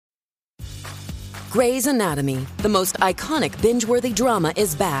Grey's Anatomy, the most iconic binge-worthy drama,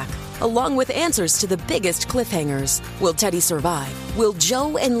 is back, along with answers to the biggest cliffhangers. Will Teddy survive? Will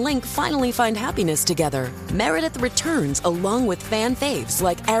Joe and Link finally find happiness together? Meredith returns along with fan faves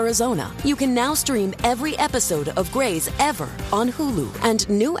like Arizona. You can now stream every episode of Grey's ever on Hulu, and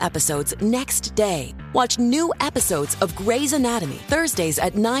new episodes next day. Watch new episodes of Grey's Anatomy Thursdays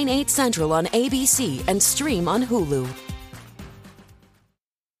at 9/8 Central on ABC and stream on Hulu.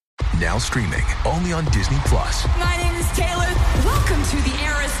 Now streaming only on Disney+. My name is Taylor. Welcome to the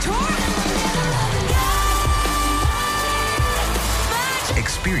Eras Tour.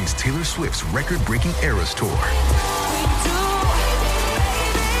 Experience Taylor Swift's record-breaking Eras Tour.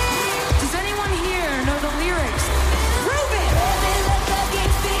 Does anyone here know the lyrics?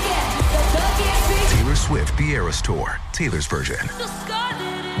 Taylor Swift The Eras Tour, Taylor's version,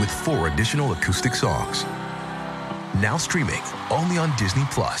 with 4 additional acoustic songs. Now streaming only on Disney+.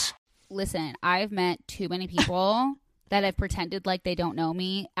 Listen, I've met too many people that have pretended like they don't know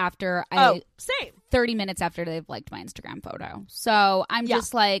me after same. 30 minutes after they've liked my Instagram photo. So I'm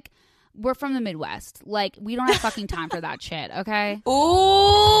just like, we're from the Midwest. Like, we don't have fucking time for that shit, okay?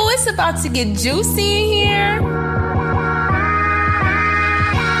 Ooh, it's about to get juicy in here.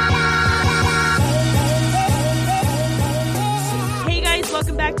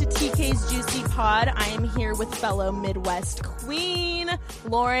 Welcome back to TK's Juicy Pod. I am here with fellow Midwest queen,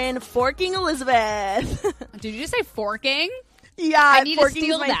 Lauren Forking Elizabeth. Did you just say forking? Yeah, I need to forking's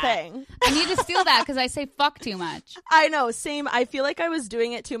steal my that. thing. I need to steal that because I say fuck too much. I know, same. I feel like I was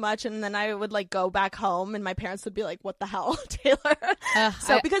doing it too much, and then I would like go back home, and my parents would be like, "What the hell, Taylor?"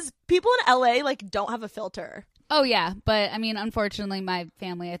 Because people in LA like don't have a filter. Oh, yeah. But, I mean, unfortunately, my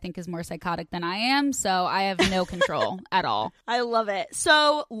family, I think, is more psychotic than I am. So I have no control at all. I love it.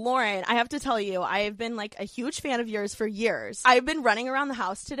 So, Lauren, I have to tell you, I have been, like, a huge fan of yours for years. I've been running around the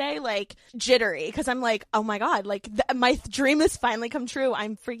house today, like, jittery. Because I'm like, oh, my God. Like, my dream has finally come true.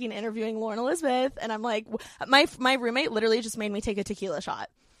 I'm freaking interviewing Lauren Elizabeth. And I'm like, my roommate literally just made me take a tequila shot.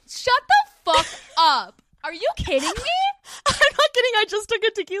 Shut the fuck up. Are you kidding me? I'm not kidding. I just took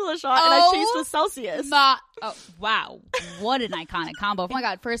a tequila shot and I chased with Celsius. Oh, wow. What an iconic combo. Oh my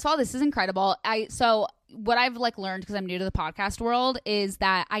God. First of all, this is incredible. So what I've like learned, because I'm new to the podcast world, is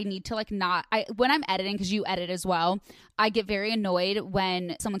that I need to like when I'm editing, because you edit as well, I get very annoyed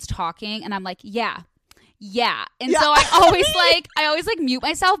when someone's talking and I'm like, yeah. And so I always mute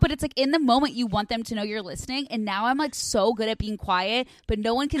myself, but it's like in the moment you want them to know you're listening. And now I'm like so good at being quiet, but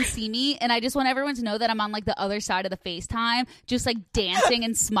no one can see me. And I just want everyone to know that I'm on like the other side of the FaceTime, just like dancing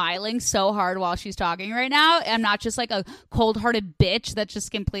and smiling so hard while she's talking right now. I'm not just like a cold hearted bitch that's just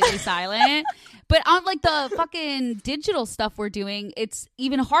completely silent. But on like the fucking digital stuff we're doing, it's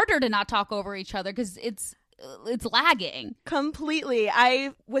even harder to not talk over each other because it's lagging. Completely.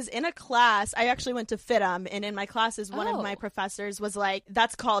 I was in a class. I actually went to FITM, and in my classes, one of my professors was like,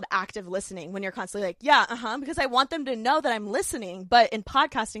 that's called active listening, when you're constantly like, yeah, because I want them to know that I'm listening. But in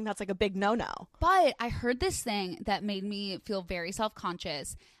podcasting, that's like a big no-no. But I heard this thing that made me feel very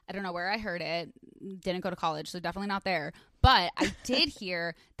self-conscious. I don't know where I heard it. Didn't go to college, so definitely not there. But I did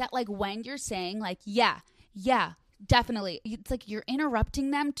hear that like when you're saying like, yeah, definitely, it's like you're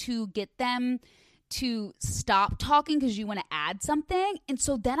interrupting them to get them to stop talking because you want to add something. And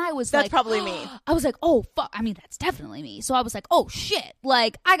so then I was that's probably me. I was like, oh fuck, I mean that's definitely me. So I was like, oh shit,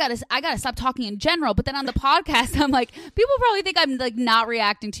 like I gotta stop talking in general. But then on the podcast I'm like, people probably think I'm like not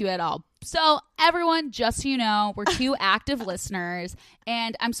reacting to you at all. So everyone, just so you know, we're 2 active listeners,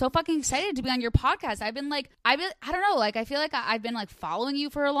 and I'm so fucking excited to be on your podcast. I don't know, like I feel like I've been like following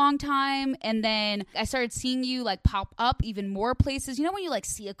you for a long time, and then I started seeing you like pop up even more places. You know when you like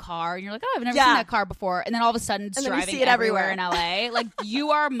see a car and you're like, oh, I've never seen that car before, and then all of a sudden it's driving everywhere in LA. Like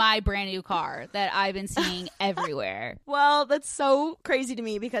you are my brand new car that I've been seeing everywhere. Well, that's so crazy to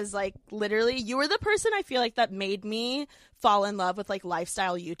me because like literally you were the person I feel like that made me fall in love with like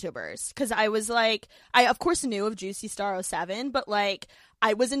lifestyle YouTubers, because I was like, I of course knew of Juicy Star 07, but like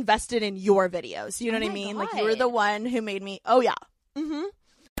I was invested in your videos, you know what I mean? God. Like you were the one who made me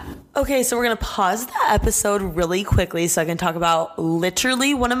Okay, so we're gonna pause the episode really quickly so I can talk about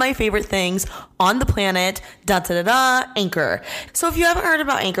literally one of my favorite things on the planet, Anchor. So if you haven't heard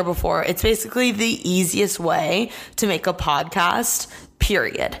about Anchor before, it's basically the easiest way to make a podcast,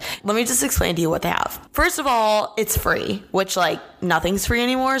 period. Let me just explain to you what they have. First of all, it's free, which like nothing's free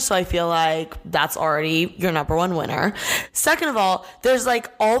anymore. So I feel like that's already your number one winner. Second of all, there's like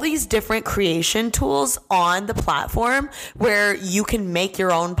all these different creation tools on the platform where you can make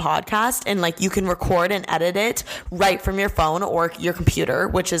your own podcast and like you can record and edit it right from your phone or your computer,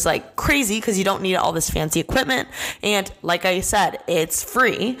 which is like crazy because you don't need all this fancy equipment. And like I said, it's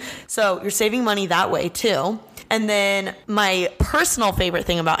free. So you're saving money that way too. And then my personal favorite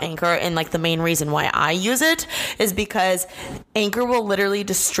thing about Anchor and like the main reason why I use it is because Anchor will literally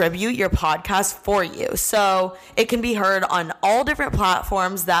distribute your podcast for you. So it can be heard on all different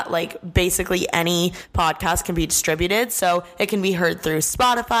platforms that like basically any podcast can be distributed. So it can be heard through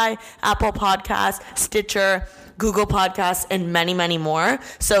Spotify, Apple Podcasts, Stitcher, Google Podcasts, and many, many more.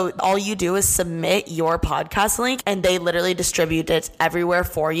 So all you do is submit your podcast link and they literally distribute it everywhere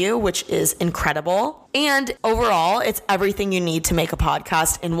for you, which is incredible. And overall, it's everything you need to make a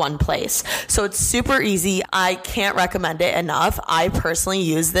podcast in one place. So it's super easy. I can't recommend it enough. I personally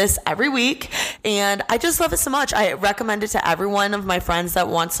use this every week and I just love it so much. I recommend it to every one of my friends that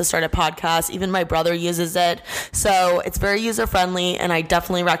wants to start a podcast. Even my brother uses it. So it's very user friendly and I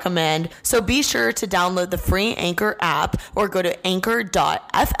definitely recommend. So be sure to download the free Anchor app or go to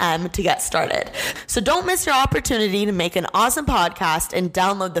anchor.fm to get started. So don't miss your opportunity to make an awesome podcast and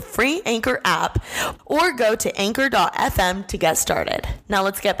download the free Anchor app or go to anchor.fm to get started. Now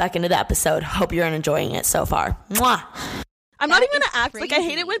let's get back into the episode. Hope you're enjoying it so far. Mwah. I'm not even going to act like I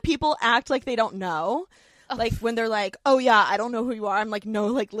hate it when people act like they don't know. Like when they're like, oh yeah, I don't know who you are. I'm like, no,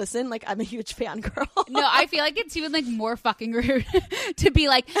 like listen, like I'm a huge fangirl. No, I feel like it's even like more fucking rude to be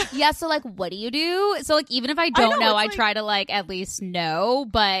like, yeah, so like what do you do? So like even if I don't know, I try to like at least know.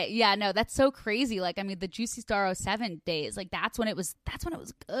 But yeah, no, that's so crazy. Like I mean the Juicy Star 07 days, like that's when it was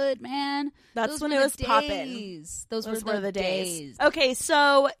good, man. That's when it was popping. Those were the days. Okay,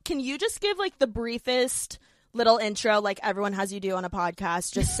 so can you just give like the briefest little intro like everyone has you do on a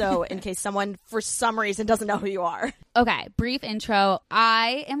podcast, just so in case someone for some reason doesn't know who you are? Okay, brief intro.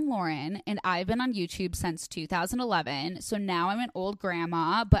 I am Lauren and I've been on YouTube since 2011. So now I'm an old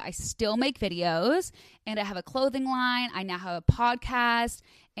grandma, but I still make videos and I have a clothing line. I now have a podcast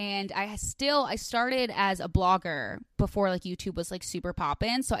and I started as a blogger before like YouTube was like super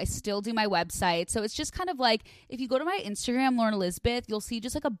poppin'. So I still do my website. So it's just kind of like if you go to my Instagram, Lauren Elizabeth, you'll see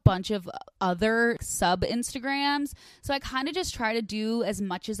just like a bunch of other sub Instagrams. So I kind of just try to do as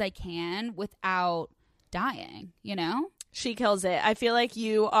much as I can without dying, you know? She kills it. I feel like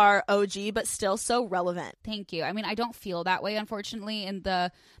you are OG, but still so relevant. Thank you. I mean, I don't feel that way, unfortunately. And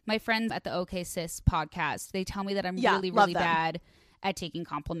my friends at the OK Sis podcast, they tell me that I'm really bad at taking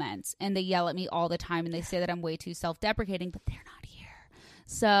compliments. And they yell at me all the time. And they say that I'm way too self-deprecating, but they're not here.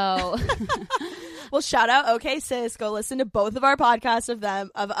 So, well, shout out OK Sis. Go listen to both of our podcasts of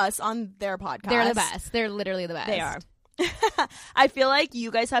us on their podcast. They're the best. They're literally the best. They are. I feel like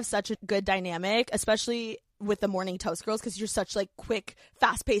you guys have such a good dynamic, especially with the Morning Toast Girls, because you're such like quick,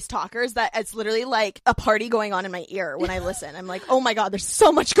 fast-paced talkers that it's literally like a party going on in my ear when I listen. I'm like, oh my god, there's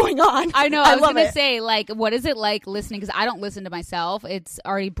so much going on. I know. I was gonna say, like, what is it like listening? Because I don't listen to myself. It's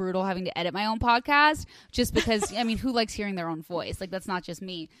already brutal having to edit my own podcast, just because I mean, who likes hearing their own voice? Like, that's not just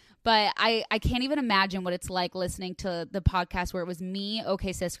me. But I can't even imagine what it's like listening to the podcast where it was me,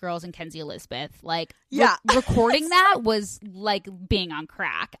 OK Sis Girls, and Kenzie Elizabeth. Like, yeah. Recording that was like being on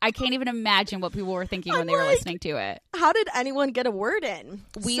crack. I can't even imagine what people were thinking when they were listening to it. How did anyone get a word in?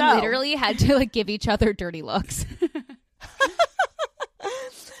 We literally had to like give each other dirty looks.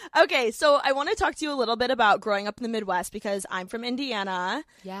 Okay, so I want to talk to you a little bit about growing up in the Midwest because I'm from Indiana.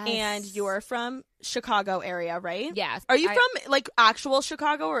 Yes. And you're from Chicago area, right? Yes. Are you from like actual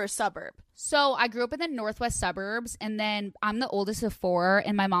Chicago or a suburb? So I grew up in the northwest suburbs, and then I'm the oldest of four,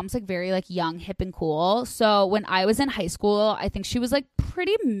 and my mom's like very like young, hip, and cool. So when I was in high school, I think she was like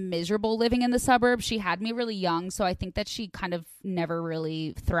pretty miserable living in the suburbs. She had me really young, so I think that she kind of never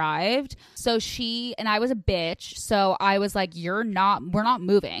really thrived. So I was a bitch, so I was like, we're not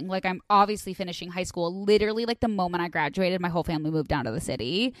moving. Like, I'm obviously finishing high school. Literally, like the moment I graduated, my whole family moved down to the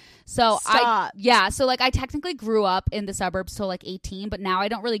city. So so like I technically grew up in the suburbs till like 18, but now I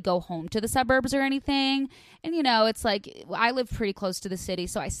don't really go home to the suburbs or anything. And you know, it's like I live pretty close to the city,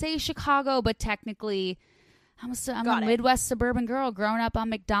 so I say Chicago, but technically I'm a Midwest suburban girl growing up on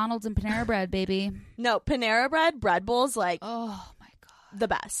McDonald's and Panera Bread, baby. No, Panera Bread Bowl's like, oh my god, the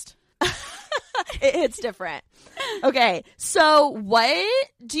best. It's different. Okay, so what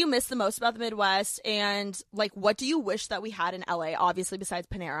do you miss the most about the Midwest, and like what do you wish that we had in LA? Obviously, besides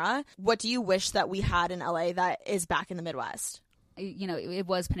Panera, what do you wish that we had in LA that is back in the Midwest? it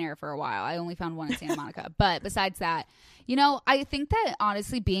was Panera for a while. I only found one in Santa Monica. But besides that, I think that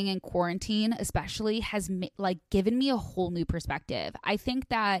honestly being in quarantine especially has given me a whole new perspective. I think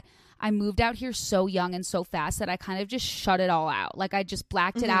that I moved out here so young and so fast that I kind of just shut it all out. Like I just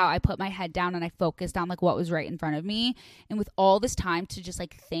blacked it out. I put my head down and I focused on like what was right in front of me. And with all this time to just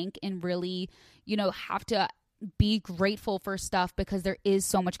like think and really, have to be grateful for stuff because there is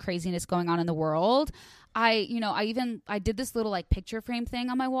so much craziness going on in the world. I did this little like picture frame thing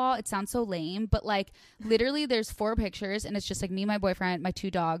on my wall. It sounds so lame, but like literally there's 4 pictures and it's just like me, my boyfriend, my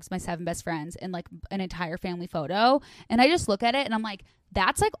 2 dogs, my 7 best friends, and like an entire family photo. And I just look at it and I'm like,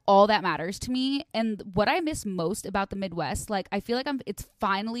 that's like all that matters to me. And what I miss most about the Midwest, like I feel like it's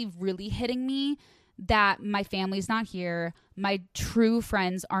finally really hitting me that my family's not here. My true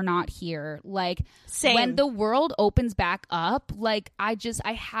friends are not here. Like Same. When the world opens back up, like I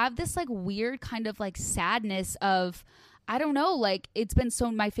have this like weird kind of like sadness of, I don't know, like it's been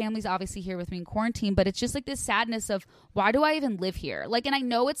so, my family's obviously here with me in quarantine, but it's just like this sadness of why do I even live here? Like, and I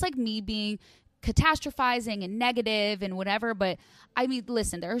know it's like me being catastrophizing and negative and whatever, but I mean,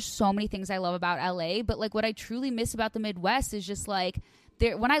 listen, there are so many things I love about LA, but like what I truly miss about the Midwest is just like,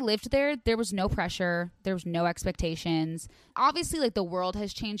 when I lived there, there was no pressure. There was no expectations. Obviously, like the world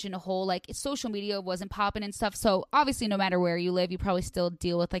has changed in a whole, like social media wasn't popping and stuff. So obviously, no matter where you live, you probably still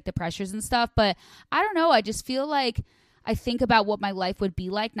deal with like the pressures and stuff. But I don't know. I just feel like I think about what my life would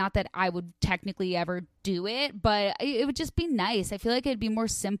be like. Not that I would technically ever do it, but it would just be nice. I feel like it'd be more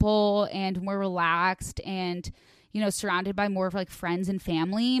simple and more relaxed and, surrounded by more of like friends and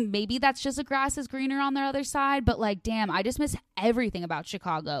family. Maybe that's just the grass is greener on the other side, but like, damn, I just miss everything about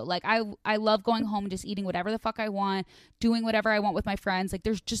Chicago. Like I love going home and just eating whatever the fuck I want, doing whatever I want with my friends. Like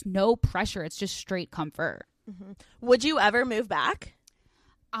there's just no pressure. It's just straight comfort. Mm-hmm. Would you ever move back?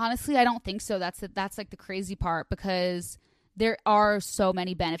 Honestly, I don't think so. That's like the crazy part because there are so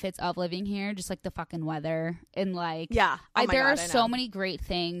many benefits of living here, just like the fucking weather and like, yeah, there are so many great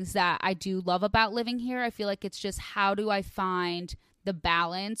things that I do love about living here. I feel like it's just how do I find the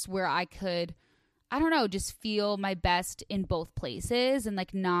balance where I could, I don't know, just feel my best in both places and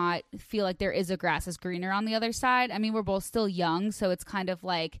like not feel like there is a grass is greener on the other side. I mean, we're both still young, so it's kind of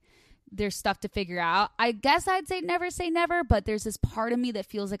like there's stuff to figure out. I guess I'd say never, but there's this part of me that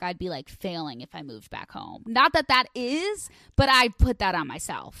feels like I'd be like failing if I moved back home. Not that is, but I put that on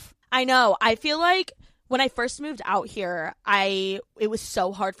myself. I know. I feel like when I first moved out here, it was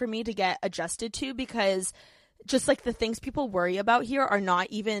so hard for me to get adjusted to because just like the things people worry about here are not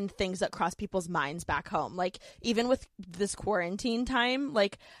even things that cross people's minds back home. Like even with this quarantine time,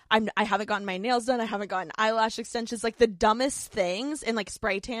 like I haven't gotten my nails done. I haven't gotten eyelash extensions, like the dumbest things, and like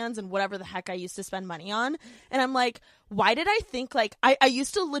spray tans and whatever the heck I used to spend money on. And I'm like, why did I think like I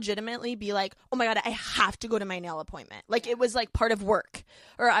used to legitimately be like, oh my God, I have to go to my nail appointment. Like it was like part of work.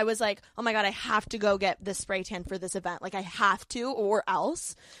 Or I was like, oh my God, I have to go get this spray tan for this event. Like I have to or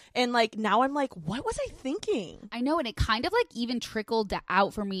else. And like now I'm like, what was I thinking? I know. And it kind of like even trickled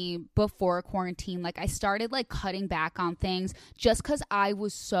out for me before quarantine. Like I started like cutting back on things just because I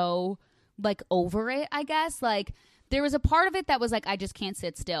was so like over it, I guess. Like there was a part of it that was like, I just can't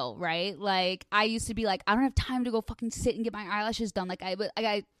sit still, right? Like I used to be like, I don't have time to go fucking sit and get my eyelashes done. Like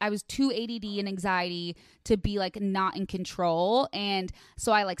I was too ADD and anxiety to be like not in control. And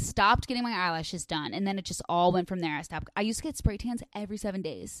so I like stopped getting my eyelashes done. And then it just all went from there. I used to get spray tans every 7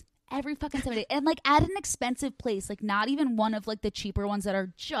 days. Every fucking 7 days. And like at an expensive place, like not even one of like the cheaper ones that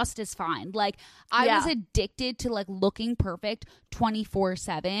are just as fine. Like I was addicted to like looking perfect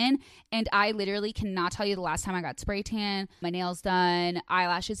 24/7. And I literally cannot tell you the last time I got spray tan, my nails done,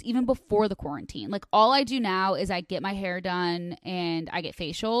 eyelashes, even before the quarantine. Like all I do now is I get my hair done and I get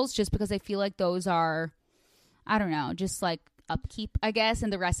facials just because I feel like those are, I don't know, just like upkeep, I guess.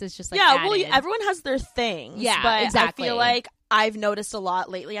 And the rest is just like added. Well, everyone has their things. Yeah, but exactly. I feel like I've noticed a lot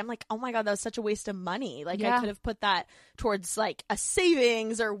lately. I'm like, oh my God, that was such a waste of money. Like I could have put that towards like a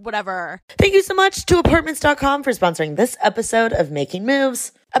savings or whatever. Thank you so much to Apartments.com for sponsoring this episode of Making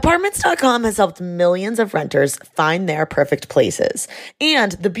Moves. Apartments.com has helped millions of renters find their perfect places.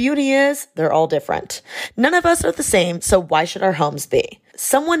 And the beauty is they're all different. None of us are the same, so why should our homes be?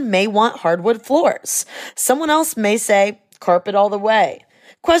 Someone may want hardwood floors. Someone else may say carpet all the way.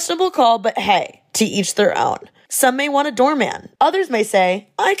 Questionable call, but hey, to each their own. Some may want a doorman. Others may say,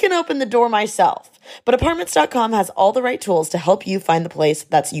 I can open the door myself. But Apartments.com has all the right tools to help you find the place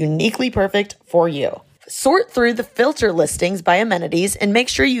that's uniquely perfect for you. Sort through the filter listings by amenities and make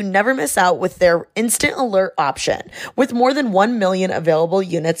sure you never miss out with their instant alert option. With more than 1 million available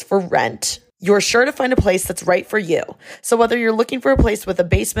units for rent, you're sure to find a place that's right for you. So whether you're looking for a place with a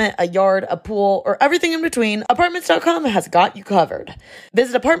basement, a yard, a pool, or everything in between, Apartments.com has got you covered.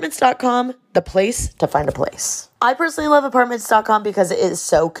 Visit Apartments.com, the place to find a place. I personally love Apartments.com because it is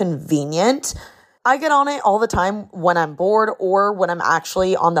so convenient. I get on it all the time when I'm bored or when I'm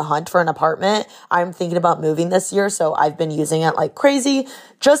actually on the hunt for an apartment. I'm thinking about moving this year, so I've been using it like crazy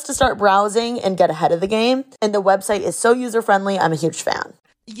just to start browsing and get ahead of the game. And the website is so user-friendly. I'm a huge fan.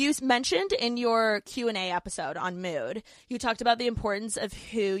 You mentioned in your Q&A episode on mood, you talked about the importance of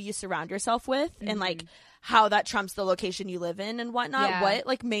who you surround yourself with and like how that trumps the location you live in and whatnot. Yeah. What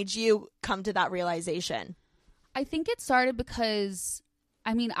like made you come to that realization? I think it started because,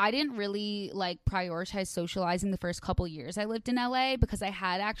 I mean, I didn't really like prioritize socializing the first couple years I lived in LA because I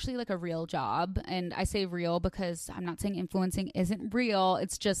had actually like a real job. And I say real because I'm not saying influencing isn't real.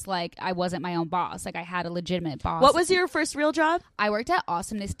 It's just like I wasn't my own boss. Like I had a legitimate boss. What was your first real job? I worked at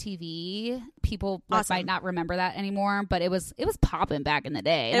Awesomeness TV. People like, Awesome. might not remember that anymore, but it was popping back in the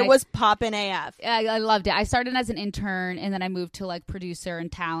day. It was poppin' AF. I loved it. I started as an intern and then I moved to like producer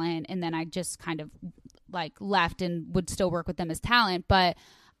and talent, and then I just kind of like left and would still work with them as talent. But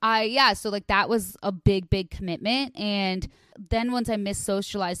so like that was a big commitment. And then once I missed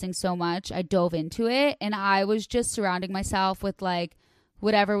socializing so much, I dove into it, and I was just surrounding myself with like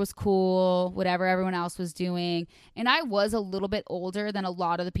whatever was cool, whatever everyone else was doing. And I was a little bit older than a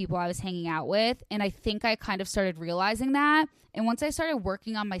lot of the people I was hanging out with. And I think I kind of started realizing that. And once I started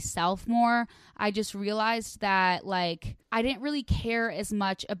working on myself more, I just realized that like I didn't really care as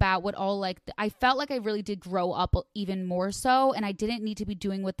much about what all like I felt like I really did grow up even more so, and I didn't need to be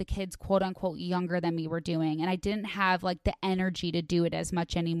doing what the kids quote unquote younger than me were doing, and I didn't have like the energy to do it as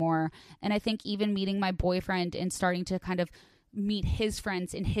much anymore. And I think even meeting my boyfriend and starting to kind of meet his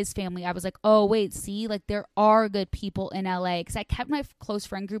friends and his family, I was like, oh wait, see, like there are good people in LA, because I kept my close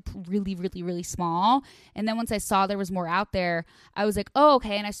friend group really small. And then once I saw there was more out there, I was like, oh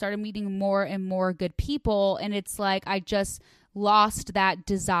okay. And I started meeting more and more good people, and it's like I just lost that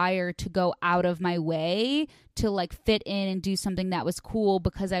desire to go out of my way to like fit in and do something that was cool,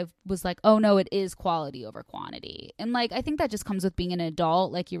 because I was like, oh no, it is quality over quantity. And like I think that just comes with being an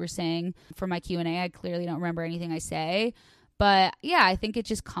adult. Like you were saying for my Q&A, I clearly don't remember anything I say. But yeah, I think it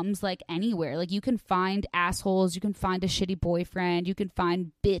just comes like anywhere. Like you can find assholes, you can find a shitty boyfriend, you can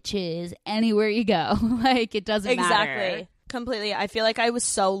find bitches anywhere you go. Like it doesn't matter. Exactly. Completely. I feel like I was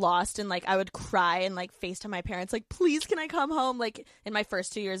so lost, and like I would cry and like FaceTime my parents like, please can I come home, like in my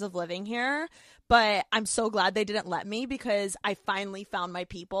first 2 years of living here. But I'm so glad they didn't let me, because I finally found my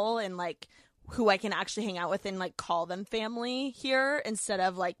people and like who I can actually hang out with and like call them family here, instead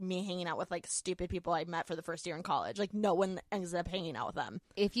of like me hanging out with like stupid people I met for the first year in college. Like no one ends up hanging out with them.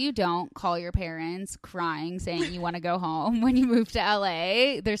 If you don't call your parents crying saying you want to go home when you move to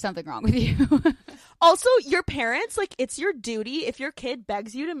LA, there's something wrong with you. Also, your parents, like it's your duty. If your kid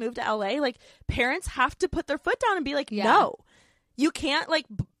begs you to move to LA, like parents have to put their foot down and be like, no. You can't like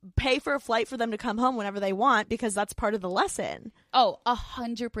pay for a flight for them to come home whenever they want, because that's part of the lesson. Oh,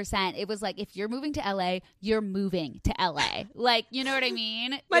 100%. It was like, if you're moving to LA, you're moving to LA. Like, you know what I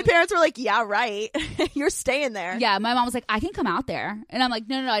mean? My parents were like, yeah, right. You're staying there. Yeah, my mom was like, I can come out there. And I'm like,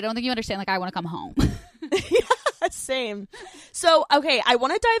 no, I don't think you understand. Like, I want to come home. Yeah, same. So, okay, I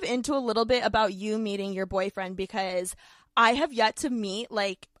want to dive into a little bit about you meeting your boyfriend, because I have yet to meet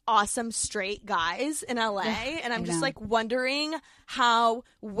like awesome straight guys in LA, and I'm just like wondering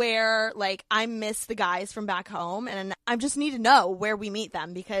where like I miss the guys from back home, and I just need to know where we meet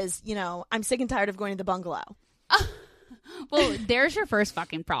them, because you know I'm sick and tired of going to the bungalow. Well, there's your first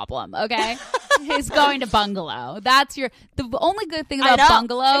fucking problem, okay? Is going to bungalow. That's the only good thing about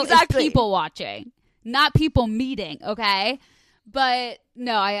bungalow is people watching, not people meeting, okay? But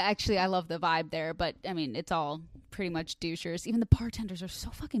no, I love the vibe there, but I mean it's all pretty much douchers. Even the bartenders are so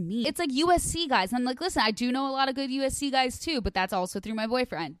fucking mean. It's like USC guys. And I'm like, listen, I do know a lot of good USC guys too, but that's also through my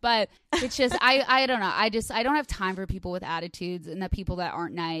boyfriend. But it's just, I don't know. I don't have time for people with attitudes, and the people that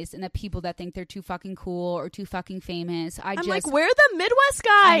aren't nice, and the people that think they're too fucking cool or too fucking famous. I'm like, where are the Midwest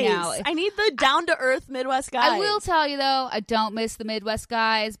guys? I know. I need the down to earth Midwest guys. I will tell you though, I don't miss the Midwest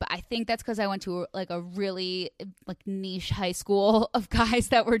guys, but I think that's because I went to like a really like niche high school of guys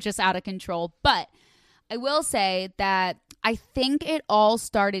that were just out of control. But I will say that I think it all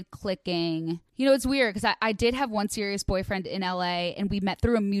started clicking. You know, it's weird because I did have one serious boyfriend in LA, and we met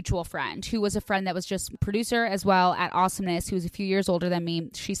through a mutual friend who was a friend that was just producer as well at Awesomeness, who was a few years older than me.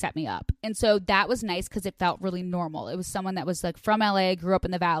 She set me up. And so that was nice because it felt really normal. It was someone that was like from LA, grew up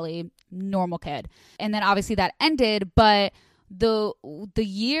in the Valley, normal kid. And then obviously that ended, but the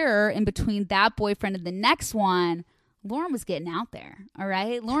year in between that boyfriend and the next one, Lauren was getting out there. All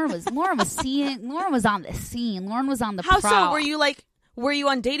right. Lauren was seeing. Lauren was on the scene. Lauren was on the How prowl. so? Were you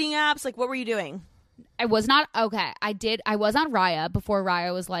on dating apps? Like, what were you doing? I was not. Okay. I was on Raya before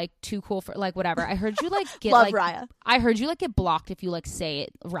Raya was like too cool for like whatever. I heard you like get Love like Raya. I heard you like get blocked if you like say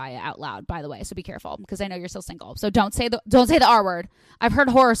it Raya out loud, by the way. So be careful because I know you're still single. So don't say the R word. I've heard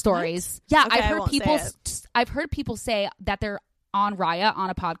horror stories. What? Yeah, okay, I've heard people say that they're on Raya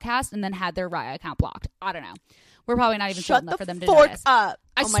on a podcast and then had their Raya account blocked. I don't know. We're probably not even shut enough for them to know this. Up.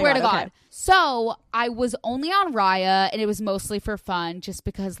 I swear to God. Okay. So I was only on Raya, and it was mostly for fun, just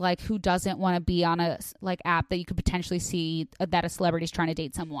because like who doesn't want to be on a like app that you could potentially see that a celebrity's trying to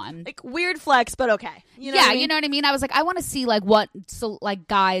date someone? Like weird flex, but okay. You know yeah, what I mean? You know what I mean. I was like, I want to see like what like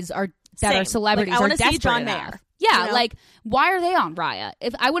guys are that are celebrities like, are desperate see John enough. Mayer. Yeah, you know? like why are they on Raya?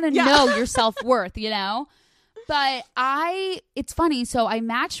 If I want to know your self-worth, you know. But it's funny. So I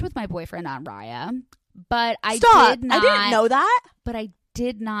matched with my boyfriend on Raya. But I did not. I didn't know that. But I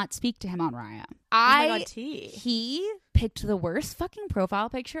did not speak to him on Raya. Oh my God, he picked the worst fucking profile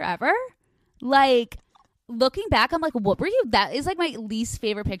picture ever. Like, looking back, I'm like, what were you? That is like my least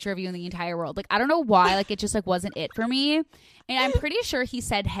favorite picture of you in the entire world. Like, I don't know why. Like, it just like wasn't it for me. And I'm pretty sure he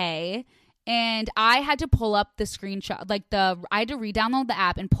said hey. And I had to pull up the screenshot, I had to re-download the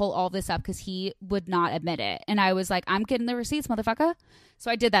app and pull all this up because he would not admit it. And I was like, I'm getting the receipts, motherfucker. So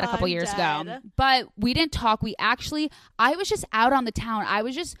I did that a couple years ago. But we didn't talk. I was just out on the town.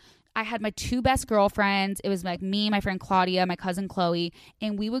 I had my two best girlfriends. It was like me, my friend Claudia, my cousin Chloe.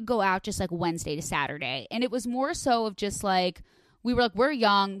 And we would go out just like Wednesday to Saturday. And it was more so of just like, we were like, we're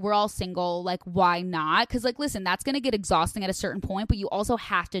young, we're all single, like, why not? Because, like, listen, that's going to get exhausting at a certain point, but you also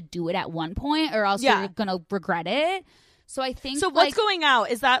have to do it at one point or else you're going to regret it. So I think, so what's going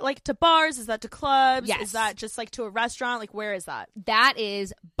out? Is that, like, to bars? Is that to clubs? Yes. Is that just, like, to a restaurant? Like, where is that? That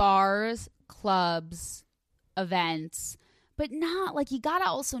is bars, clubs, events. But not, like, you got to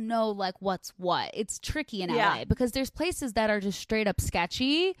also know, like, what's what. It's tricky in LA because there's places that are just straight up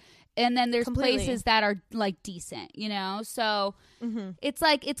sketchy. And then there's places that are like decent, you know? So it's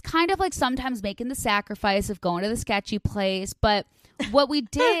like, it's kind of like sometimes making the sacrifice of going to the sketchy place. But what we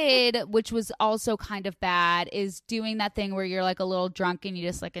did, which was also kind of bad, is doing that thing where you're like a little drunk and you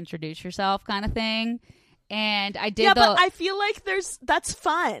just like introduce yourself kind of thing. And I did but I feel like that's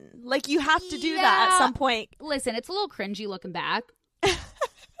fun. Like you have to do that at some point. Listen, it's a little cringy looking back.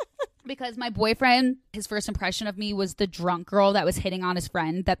 Because my boyfriend, his first impression of me was the drunk girl that was hitting on his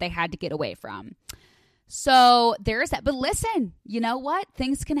friend that they had to get away from. So there's that. But listen, you know what?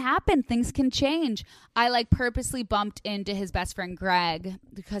 Things can happen. Things can change. I like purposely bumped into his best friend, Greg,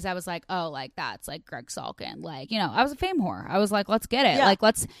 because I was like, oh, like that's like Greg Salkin. Like, you know, I was a fame whore. I was like, let's get it. Yeah. Like,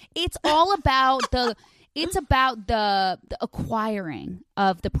 it's all about it's about the acquiring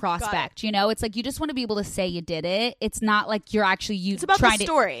of the prospect, you know? It's like you just want to be able to say you did it. It's not like you're actually It's about the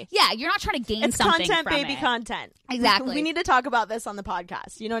story. Yeah, you're not trying to gain something content, from baby, it. content. Exactly. We need to talk about this on the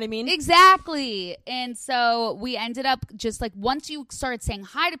podcast. You know what I mean? Exactly. And so we ended up just like once you started saying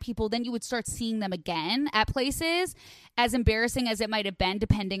hi to people, then you would start seeing them again at places. As embarrassing as it might have been,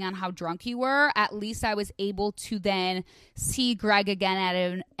 depending on how drunk you were, at least I was able to then see Greg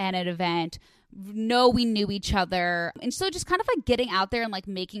again at an event. We knew each other, and so just kind of like getting out there and like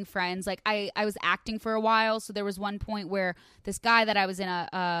making friends. Like I was acting for a while, so there was one point where this guy that I was in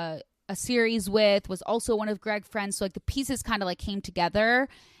a series with was also one of Greg's friends, so like the pieces kind of like came together.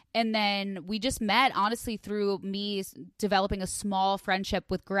 And then we just met, honestly, through me developing a small friendship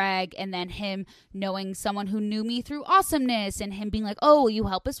with Greg, and then him knowing someone who knew me through Awesomeness, and him being like, oh, will you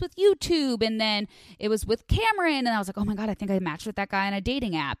help us with YouTube? And then it was with Cameron, and I was like, oh my God, I think I matched with that guy on a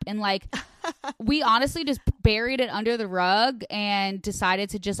dating app. And like, we honestly just buried it under the rug and decided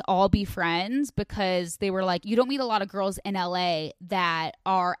to just all be friends because they were like, you don't meet a lot of girls in LA that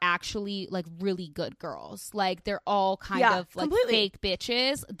are actually like really good girls. Like they're all kind of like fake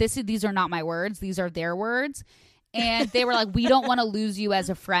bitches. These are not my words. These are their words. And they were like, we don't want to lose you as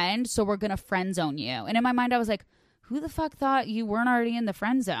a friend, so we're going to friend zone you. And in my mind, I was like, who the fuck thought you weren't already in the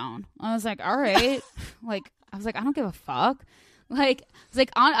friend zone? I was like, all right. I was like, I don't give a fuck. Like, it's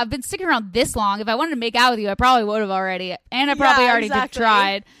like, I've been sticking around this long. If I wanted to make out with you, I probably would have already. And I probably already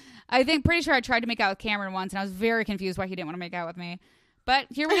tried. Pretty sure I tried to make out with Cameron once, and I was very confused why he didn't want to make out with me. But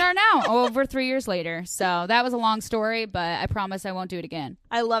here we are now, over 3 years later. So that was a long story, but I promise I won't do it again.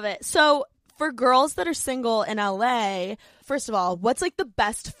 I love it. So for girls that are single in LA, first of all, what's like the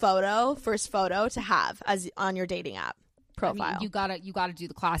best first photo to have as on your dating app? profile. I mean, you gotta do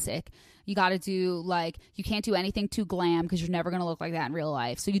the classic. You gotta do like, you can't do anything too glam because you're never gonna look like that in real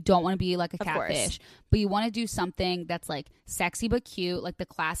life. So you don't want to be like a catfish, but you want to do something that's like sexy but cute, like the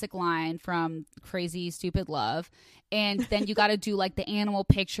classic line from Crazy Stupid Love. And then you got to do like the animal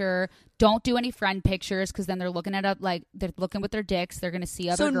picture. Don't do any friend pictures because then they're looking at they're looking with their dicks. They're gonna see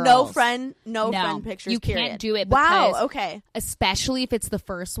other girls. No friend pictures. You period. can't do it. Wow. Okay. Especially if it's the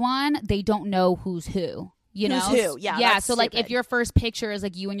first one, they don't know who's who. You know, who's who? Yeah. That's so like, stupid. if your first picture is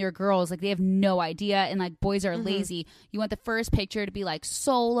like you and your girls, like they have no idea, and like boys are lazy. You want the first picture to be like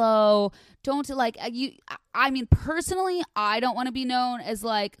solo. Don't like you. I mean, personally, I don't want to be known as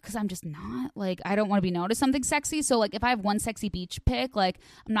like, because I'm just not like, I don't want to be known as something sexy. So like, if I have one sexy beach pic, like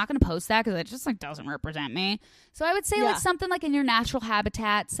I'm not gonna post that because it just like doesn't represent me. So I would say like something like in your natural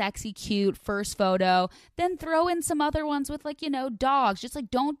habitat, sexy, cute, first photo. Then throw in some other ones with like, you know, dogs. Just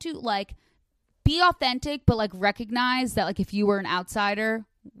like, don't do like. Be authentic, but like recognize that like if you were an outsider,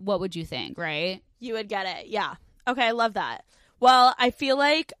 what would you think, right? You would get it. Yeah. Okay, I love that. Well, I feel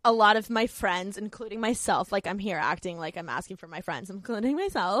like a lot of my friends, including myself, like I'm here acting like I'm asking for my friends, including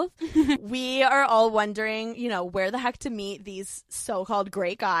myself, we are all wondering, you know, where the heck to meet these so-called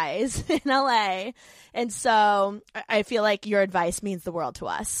great guys in LA. And so I feel like your advice means the world to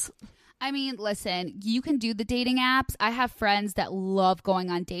us. I mean, listen, you can do the dating apps. I have friends that love going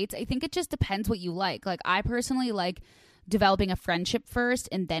on dates. I think it just depends what you like. Like, I personally like developing a friendship first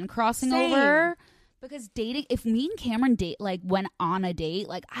and then crossing over. Because dating, if me and Cameron went on a date,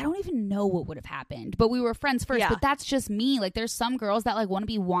 like, I don't even know what would have happened. But we were friends first. Yeah. But that's just me. Like, there's some girls that like want to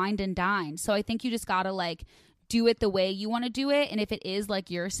be wined and dined. So I think you just gotta like do it the way you want to do it. And if it is like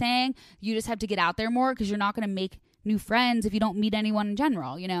you're saying, you just have to get out there more because you're not going to make new friends if you don't meet anyone in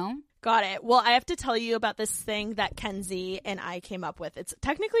general, you know? Got it. Well, I have to tell you about this thing that Kenzie and I came up with. It's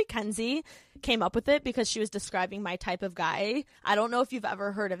technically Kenzie came up with it because she was describing my type of guy. I don't know if you've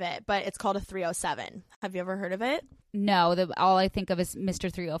ever heard of it, but it's called a 307. Have you ever heard of it? No, all I think of is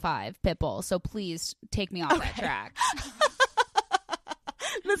Mr. 305, Pitbull. So please take me off that track.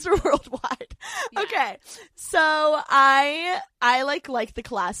 Mr. Worldwide. Yeah. Okay. So I like the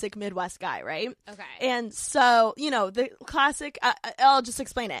classic Midwest guy, right? Okay. And so, you know, the classic, I'll just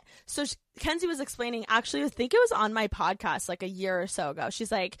explain it. So Kenzie was explaining, actually, I think it was on my podcast like a year or so ago.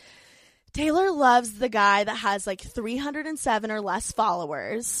 She's like, Taylor loves the guy that has like 307 or less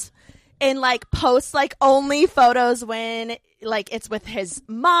followers and like posts like only photos when like it's with his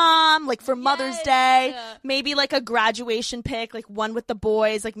mom, like for Mother's Day, maybe like a graduation pic, like one with the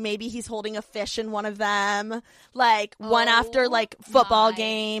boys, like maybe he's holding a fish in one of them, like one after like football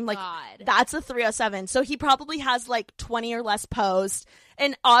game, like that's a 307. So he probably has like 20 or less posts,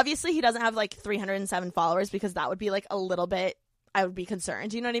 and obviously he doesn't have like 307 followers because that would be like a little bit, I would be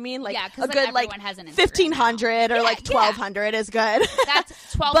concerned. You know what I mean? Like a good like 1,500 or like 1,200 is good.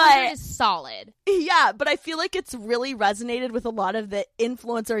 That's 1,200 is solid. Yeah, but I feel like it's really resonated with a lot of the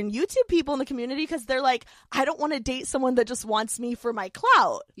influencer and YouTube people in the community because they're like, I don't want to date someone that just wants me for my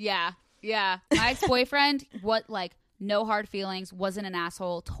clout. Yeah, yeah. My ex-boyfriend, no hard feelings, wasn't an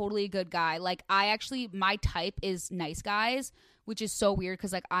asshole, totally a good guy. Like, my type is nice guys, which is so weird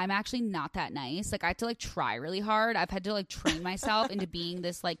because like I'm actually not that nice. Like, I have to like try really hard. I've had to like train myself into being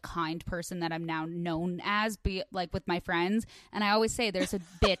this like kind person that I'm now known as, be like with my friends. And I always say there's a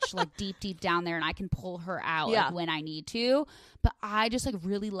bitch like deep down there and I can pull her out like, when I need to. But I just like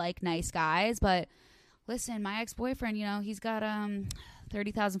really like nice guys. But listen, my ex-boyfriend, you know, he's got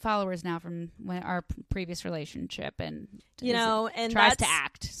 30,000 followers now from our previous relationship, and you know, and tries to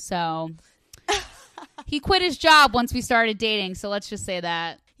act. So he quit his job once we started dating. So let's just say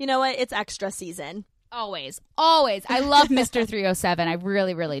that. You know what? It's extra season. Always. I love Mr. 307. I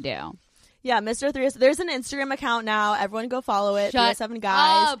really, really do. Yeah, Mr. 307. There's an Instagram account now. Everyone go follow it. 307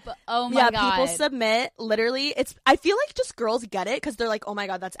 guys. Up. Oh my God. Yeah, people submit. Literally, I feel like just girls get it because they're like, oh my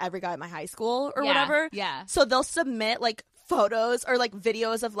God, that's every guy at my high school or whatever. Yeah. So they'll submit like photos or like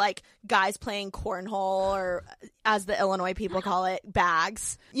videos of like guys playing cornhole, or as the Illinois people call it,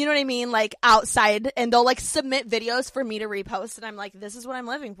 bags. You know what I mean? Like outside, and they'll like submit videos for me to repost, and I'm like, this is what I'm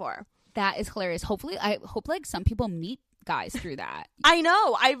living for. That is hilarious. I hope like some people meet guys through that. I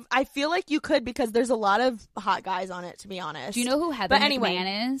know. I feel like you could because there's a lot of hot guys on it, to be honest. Do you know who Heather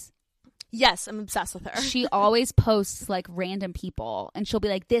McMahon is? Yes, I'm obsessed with her. She always posts like random people, and she'll be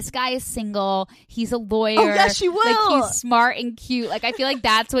like, this guy is single, he's a lawyer. Oh yeah, she will. Like, he's smart and cute. Like, I feel like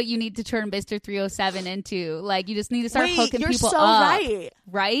that's what you need to turn Mr. 307 into. Like, you just need to start hooking people so up.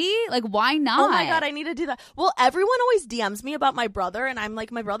 Right? Like, why not? Oh my God, I need to do that. Well, everyone always DMs me about my brother, and I'm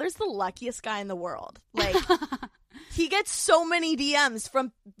like, my brother's the luckiest guy in the world. Like, he gets so many DMs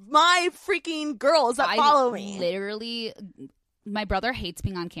from my freaking girls that follow me. Literally, my brother hates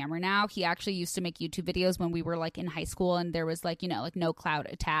being on camera now. He actually used to make YouTube videos when we were like in high school and there was like, you know, like no cloud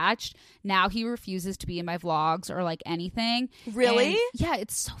attached. Now he refuses to be in my vlogs or like anything. Really? And yeah,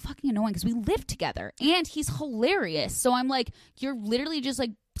 it's so fucking annoying because we live together and he's hilarious. So I'm like, you're literally just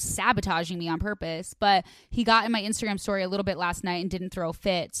like sabotaging me on purpose. But he got in my Instagram story a little bit last night and didn't throw a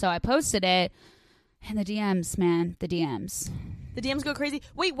fit. So I posted it and the DMs, man, the DMs. The DMs go crazy.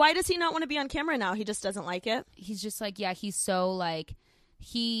 Wait, why does he not want to be on camera now? He just doesn't like it? He's just like, yeah, he's so like,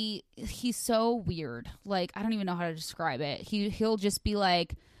 he's so weird. Like, I don't even know how to describe it. He'll just be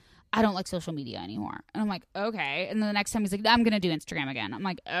like, I don't like social media anymore. And I'm like, okay. And then the next time he's like, I'm going to do Instagram again. I'm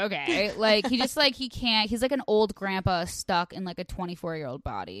like, okay. Like, he just like, he can't, he's like an old grandpa stuck in like a 24-year-old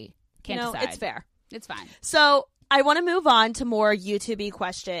body. Can't decide. It's fair. It's fine. So I want to move on to more YouTube-y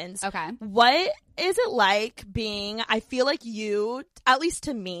questions. Okay. What is it like being, I feel like you, at least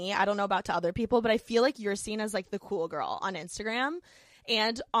to me, I don't know about to other people, but I feel like you're seen as like the cool girl on Instagram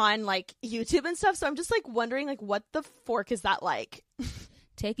and on like YouTube and stuff. So I'm just like wondering like what the fork is that like?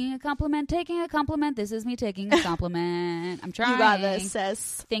 Taking a compliment. This is me taking a compliment. I'm trying. You got this,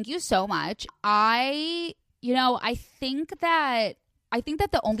 sis. Thank you so much. I think that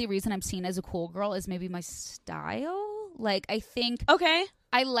the only reason I'm seen as a cool girl is maybe my style. Like, I think okay,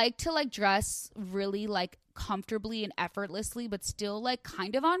 I like to like dress really like comfortably and effortlessly, but still like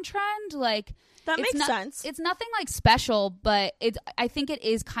kind of on trend. Like that makes sense. It's nothing like special, but I think it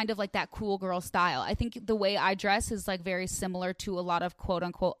is kind of like that cool girl style. I think the way I dress is like very similar to a lot of quote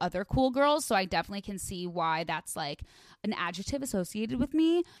unquote other cool girls. So I definitely can see why that's like an adjective associated with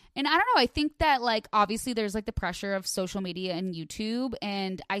me. And I don't know, I think that like obviously there's like the pressure of social media and YouTube,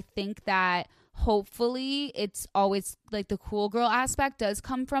 and I think that hopefully it's always like the cool girl aspect does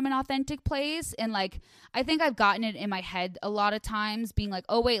come from an authentic place. And like I think I've gotten it in my head a lot of times being like,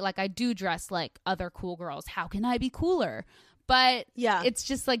 oh wait, like I do dress like other cool girls, how can I be cooler? But yeah, it's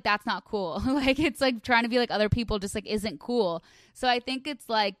just like that's not cool. Like it's like trying to be like other people just like isn't cool. So I think it's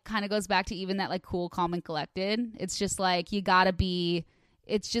like kind of goes back to even that like cool, calm, and collected. It's just like you gotta be,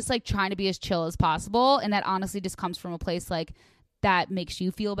 it's just like trying to be as chill as possible. And that honestly just comes from a place like that makes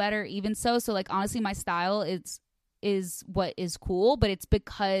you feel better even so. Like honestly my style is what is cool, but it's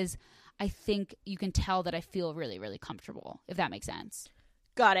because I think you can tell that I feel really, really comfortable, if that makes sense.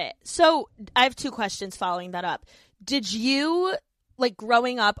 Got it. So I have two questions following that up. Did you, like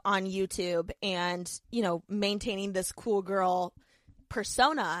growing up on YouTube and, you know, maintaining this cool girl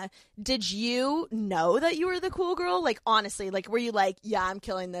persona, did you know that you were the cool girl? Like honestly, like were you like, yeah, I'm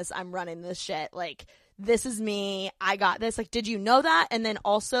killing this, I'm running this shit, like this is me, I got this? Like did you know that? And then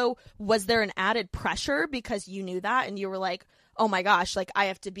also was there an added pressure because you knew that and you were like, oh my gosh, like I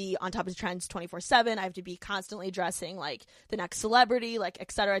have to be on top of the trends 24/7, I have to be constantly dressing like the next celebrity, like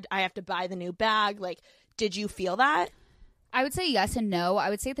etc. I have to buy the new bag. Like did you feel that? I would say yes and no. I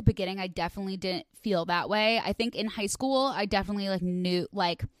would say at the beginning I definitely didn't feel that way. I think in high school I definitely like knew,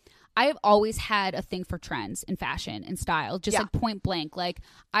 like I've always had a thing for trends and fashion and style, just like point blank. Like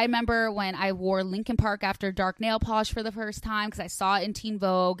I remember when I wore Linkin Park after dark nail polish for the first time because I saw it in Teen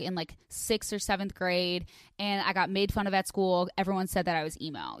Vogue in like 6th or 7th grade, and I got made fun of at school. Everyone said that I was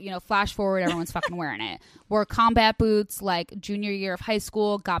emo. You know, flash forward, everyone's fucking wearing it. Wore combat boots like junior year of high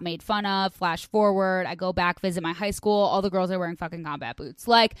school, got made fun of. Flash forward, I go back, visit my high school, all the girls are wearing fucking combat boots.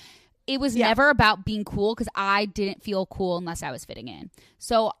 Like it was never about being cool because I didn't feel cool unless I was fitting in.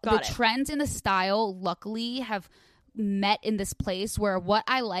 So trends and the style luckily have met in this place where what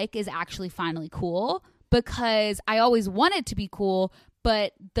I like is actually finally cool, because I always wanted to be cool,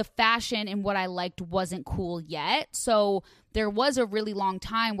 but the fashion and what I liked wasn't cool yet. So there was a really long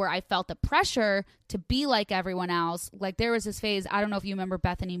time where I felt the pressure to be like everyone else. Like there was this phase, I don't know if you remember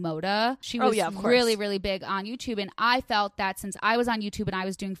Bethany Moda. She was really, really big on YouTube. And I felt that since I was on YouTube and I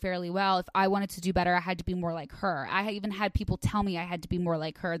was doing fairly well, if I wanted to do better, I had to be more like her. I even had people tell me I had to be more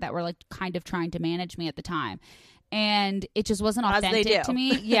like her that were like kind of trying to manage me at the time. And it just wasn't authentic to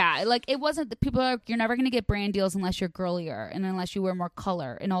me. Yeah, like it wasn't. The people are like, you're never going to get brand deals unless you're girlier and unless you wear more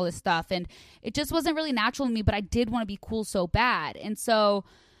color and all this stuff. And it just wasn't really natural to me, but I did want to be cool so bad. And so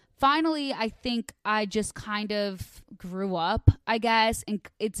finally, I think I just kind of grew up, I guess. And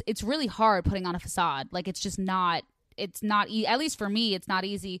it's really hard putting on a facade. Like it's just not. It's not at least for me, it's not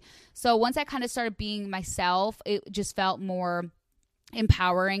easy. So once I kind of started being myself, it just felt more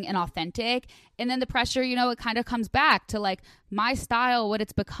empowering and authentic. And then the pressure, you know, it kind of comes back to like my style, what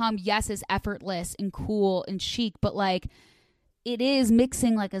it's become, yes, is effortless and cool and chic, but like it is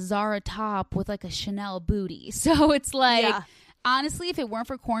mixing like a Zara top with like a Chanel booty. So it's like honestly, if it weren't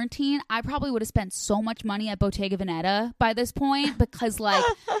for quarantine, I probably would have spent so much money at Bottega Veneta by this point because, like,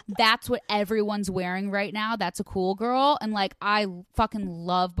 that's what everyone's wearing right now. That's a cool girl. And, like, I fucking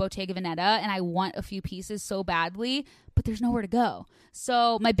love Bottega Veneta and I want a few pieces so badly, but there's nowhere to go.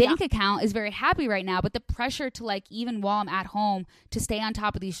 So my bank account is very happy right now, but the pressure to, like, even while I'm at home to stay on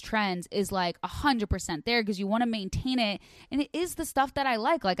top of these trends is like 100% there because you want to maintain it. And it is the stuff that I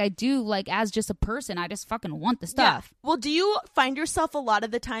like. Like, I do, like, as just a person, I just fucking want the stuff. Yeah. Well, do you find yourself a lot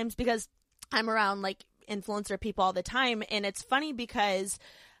of the times, because I'm around, like, influencer people all the time, and it's funny because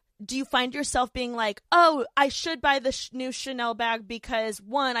do you find yourself being like, oh, I should buy the new Chanel bag because,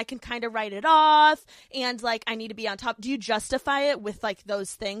 one, I can kind of write it off, and, like, I need to be on top? Do you justify it with, like,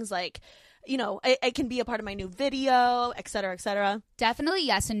 those things, like, you know, it can be a part of my new video, et cetera, et cetera? Definitely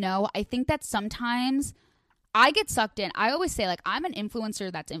yes and no. I think that sometimes I get sucked in. I always say, like, I'm an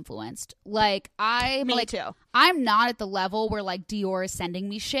influencer that's influenced. Like, Me too. I'm not at the level where, like, Dior is sending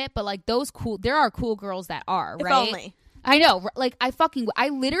me shit, but, like, there are cool girls that are, If right? only. I know. Like, I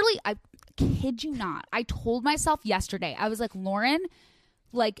kid you not. I told myself yesterday, I was like, Lauren,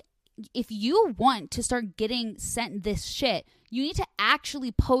 like, if you want to start getting sent this shit, you need to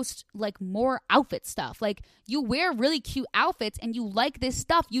actually post, like, more outfit stuff. Like, you wear really cute outfits and you like this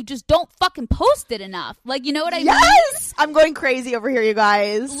stuff. You just don't fucking post it enough. Like, you know what I mean? Yes! I'm going crazy over here, you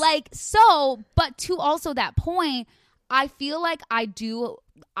guys. Like, so, but to also that point, I feel like I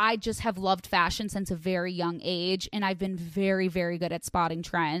just have loved fashion since a very young age, and I've been very, very good at spotting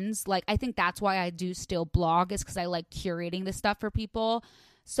trends. Like, I think that's why I do still blog, is because I like curating this stuff for people.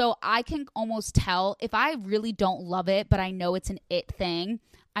 So I can almost tell if I really don't love it, but I know it's an it thing,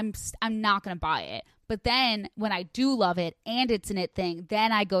 I'm not going to buy it. But then when I do love it and it's an it thing,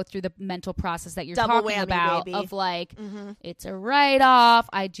 then I go through the mental process that you're Double talking whammy, about baby. of, like, it's a write-off.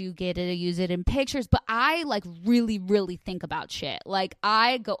 I do get it to use it in pictures, but I, like, really, really think about shit. Like,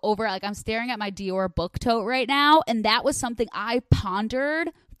 I go over, like, I'm staring at my Dior book tote right now, and that was something I pondered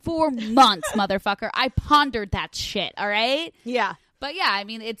for months, motherfucker. I pondered that shit, all right? Yeah. But yeah, I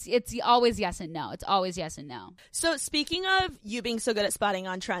mean, it's always yes and no. It's always yes and no. So speaking of you being so good at spotting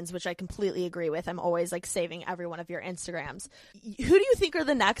on trends, which I completely agree with, I'm always, like, saving every one of your Instagrams. Who do you think are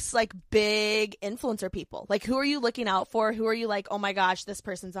the next, like, big influencer people? Like, who are you looking out for? Who are you like, oh my gosh, this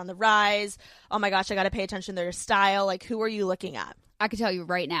person's on the rise. Oh my gosh, I got to pay attention to their style. Like, who are you looking at? I can tell you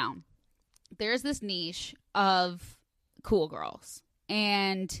right now, there's this niche of cool girls,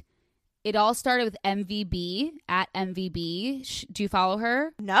 and it all started with MVB, at MVB. Do you follow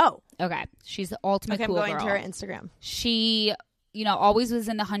her? No. Okay. She's the ultimate cool girl. I'm going to her Instagram. She, you know, always was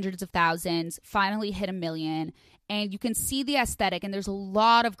in the hundreds of thousands, finally hit 1 million. And you can see the aesthetic. And there's a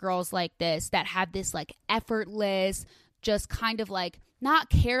lot of girls like this that have this, like, effortless, just kind of, like,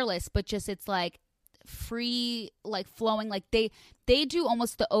 not careless, but just it's, like, free, like, flowing. Like, they do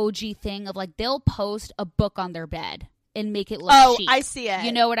almost the OG thing of, like, they'll post a book on their bed and make it look chic. I see it.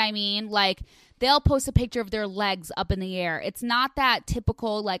 You know what I mean? Like, they'll post a picture of their legs up in the air. It's not that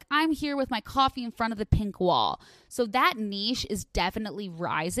typical, like, I'm here with my coffee in front of the pink wall. So that niche is definitely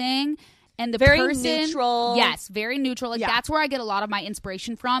rising. And the very person, neutral. Yes, very neutral. Like, that's where I get a lot of my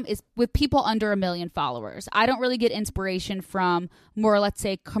inspiration from, is with people under 1 million followers. I don't really get inspiration from more, let's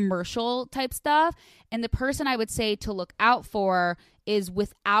say, commercial type stuff. And the person I would say to look out for is,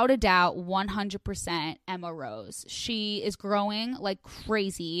 without a doubt, 100% Emma Rose. She is growing like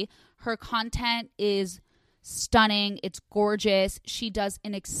crazy. Her content is stunning. It's gorgeous. She does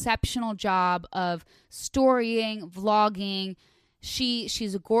an exceptional job of storying, vlogging.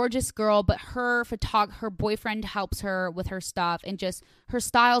 She's a gorgeous girl, but her boyfriend helps her with her stuff, and just her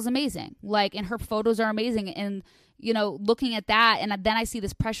style's amazing. Like, and her photos are amazing. And, you know, looking at that, and then I see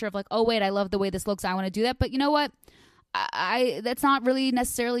this pressure of, like, oh wait, I love the way this looks, I want to do that. But you know what? That's not really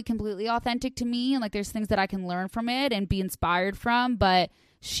necessarily completely authentic to me. And, like, there's things that I can learn from it and be inspired from, but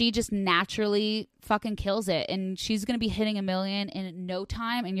she just naturally fucking kills it. And she's going to be hitting 1 million in no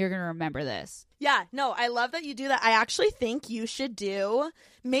time, and you're going to remember this. Yeah, no, I love that you do that. I actually think you should do,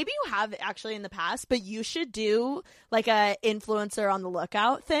 maybe you have actually in the past, but you should do, like, a influencer on the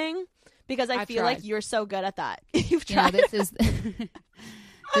lookout thing, because I feel like you're so good at that. You've tried. You know, this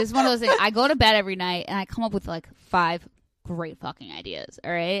is one of those things. I go to bed every night and I come up with, like, 5 great fucking ideas,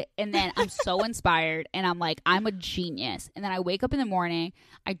 all right? And then I'm so inspired, and I'm like, I'm a genius. And then I wake up in the morning,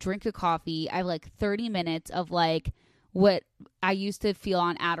 I drink a coffee, I have, like, 30 minutes of, like, what I used to feel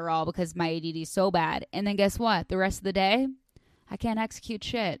on Adderall because my ADD is so bad. And then guess what? The rest of the day, I can't execute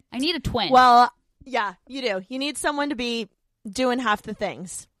shit. I need a twin. Well, yeah, you do. You need someone to be doing half the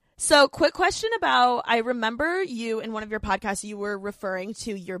things. So, quick question about, I remember you in one of your podcasts, you were referring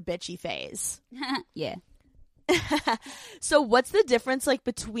to your bitchy phase. Yeah. So what's the difference like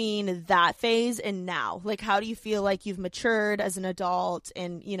between that phase and now? Like, how do you feel like you've matured as an adult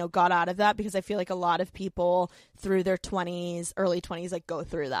and, you know, got out of that? Because I feel like a lot of people through their 20s, early 20s, like go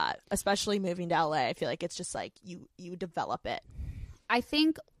through that, especially moving to LA. I feel like it's just like you develop it. I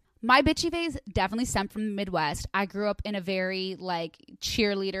think my bitchy phase definitely stemmed from the Midwest. I grew up in a very like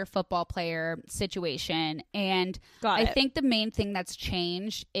cheerleader football player situation. And I think the main thing that's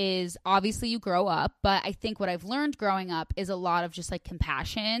changed is obviously you grow up. But I think what I've learned growing up is a lot of just like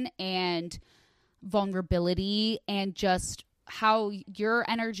compassion and vulnerability and just how your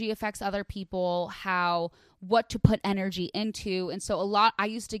energy affects other people, what to put energy into. And so I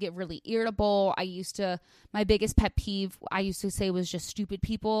used to get really irritable. My biggest pet peeve I used to say was just stupid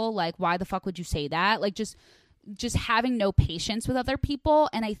people. Like, why the fuck would you say that? Like just having no patience with other people.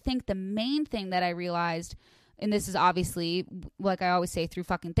 And I think the main thing that I realized, and this is obviously like I always say through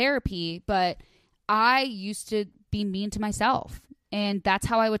fucking therapy, but I used to be mean to myself. And that's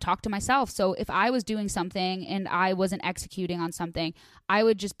how I would talk to myself. So if I was doing something and I wasn't executing on something, I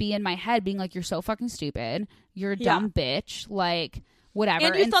would just be in my head being like, you're so fucking stupid. You're a dumb bitch. Like, whatever.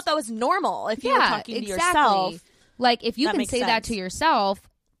 And you thought that was normal if you were talking to yourself. Like, if you can say sense. that to yourself,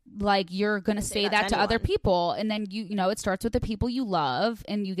 like, you're going to say that to other people. And then, you know, it starts with the people you love.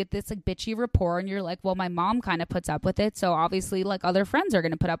 And you get this, like, bitchy rapport. And you're like, well, my mom kind of puts up with it. So obviously, like, other friends are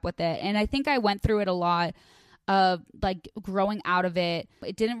going to put up with it. And I think I went through it a lot. Of like growing out of it.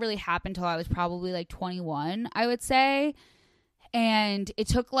 It didn't really happen until I was probably like 21, I would say. And it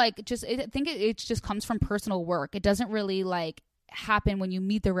took like I think it just comes from personal work. It doesn't really like happen when you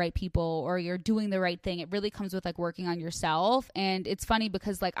meet the right people or you're doing the right thing. It really comes with like working on yourself. And it's funny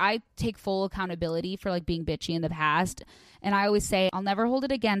because like I take full accountability for like being bitchy in the past. And I always say, I'll never hold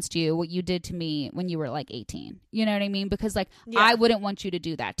it against you what you did to me when you were like 18. You know what I mean? Because like I wouldn't want you to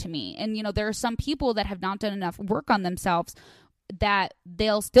do that to me. And you know, there are some people that have not done enough work on themselves that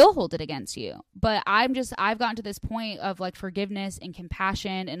they'll still hold it against you. But I've gotten to this point of like forgiveness and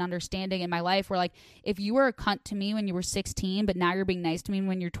compassion and understanding in my life where like, if you were a cunt to me when you were 16, but now you're being nice to me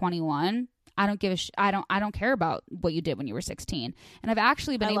when you're 21, I don't give a I don't care about what you did when you were 16. And I've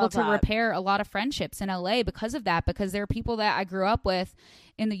actually been able to repair a lot of friendships in LA because of that, because there are people that I grew up with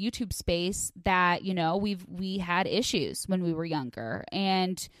in the YouTube space that, you know, we had issues when we were younger,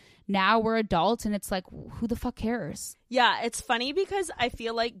 and now we're adults and it's like, who the fuck cares? Yeah, it's funny because I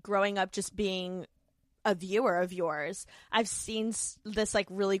feel like growing up just being a viewer of yours, I've seen this like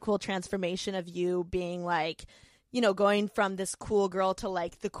really cool transformation of you being like, you know, going from this cool girl to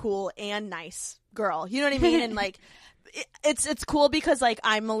like the cool and nice girl. You know what I mean? And like it's cool because like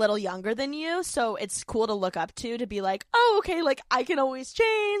I'm a little younger than you, so it's cool to look up to be like, oh, okay, like I can always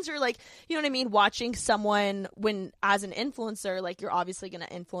change, or like, you know what I mean, watching someone when as an influencer, like you're obviously going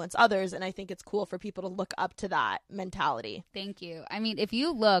to influence others, and I think it's cool for people to look up to that mentality. Thank you. I mean, if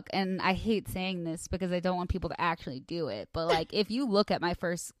you look, and I hate saying this because I don't want people to actually do it, but like if you look at my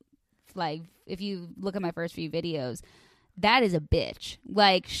first few videos, that is a bitch.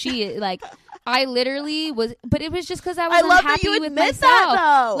 Like she, like I literally was, but it was just because I was unhappy with myself.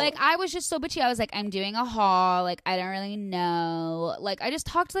 That, like I was just so bitchy. I was like, I'm doing a haul. Like I don't really know. Like I just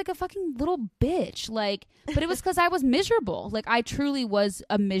talked like a fucking little bitch. Like, but it was because I was miserable. Like I truly was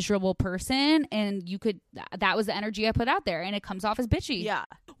a miserable person, and that was the energy I put out there, and it comes off as bitchy. Yeah.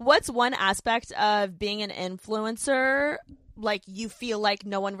 What's one aspect of being an influencer like you feel like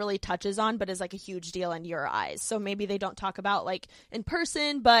no one really touches on but is like a huge deal in your eyes? So maybe they don't talk about like in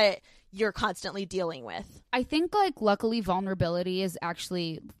person, but you're constantly dealing with. I think like luckily vulnerability is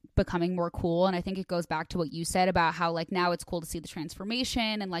actually becoming more cool, and I think it goes back to what you said about how like now it's cool to see the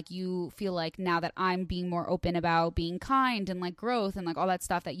transformation, and like you feel like now that I'm being more open about being kind and like growth and like all that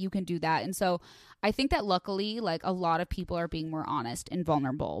stuff, that you can do that. And so I think that luckily like a lot of people are being more honest and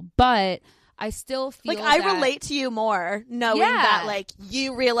vulnerable, but I still feel like I relate to you more knowing that like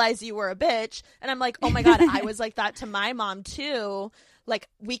you realize you were a bitch, and I'm like, oh my God, I was like that to my mom too. Like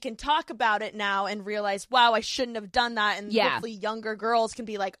we can talk about it now and realize, wow, I shouldn't have done that. And hopefully younger girls can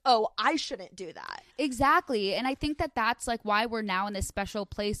be like, oh, I shouldn't do that. Exactly. And I think that that's like why we're now in this special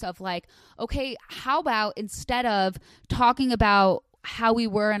place of like, okay, how about instead of talking about how we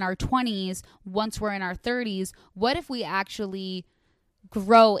were in our 20s, once we're in our 30s, what if we actually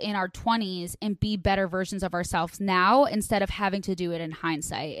grow in our 20s and be better versions of ourselves now instead of having to do it in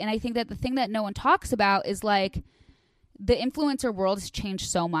hindsight? And I think that the thing that no one talks about is like the influencer world has changed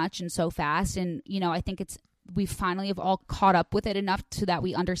so much and so fast. And, you know, I think we finally have all caught up with it enough so that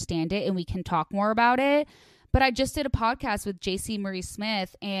we understand it and we can talk more about it. But I just did a podcast with JC Marie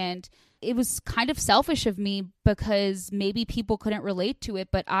Smith, and it was kind of selfish of me because maybe people couldn't relate to it.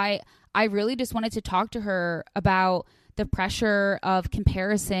 But I really just wanted to talk to her about the pressure of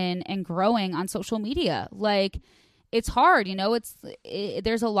comparison and growing on social media. Like, it's hard, you know,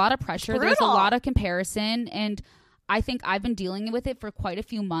 there's a lot of pressure. Brutal. There's a lot of comparison. And I think I've been dealing with it for quite a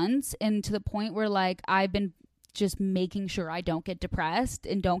few months, and to the point where like I've been just making sure I don't get depressed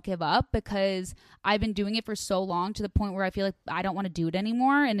and don't give up, because I've been doing it for so long to the point where I feel like I don't want to do it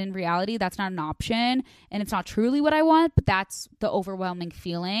anymore. And in reality, that's not an option, and it's not truly what I want, but that's the overwhelming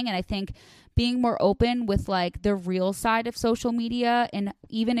feeling. And I think being more open with like the real side of social media, and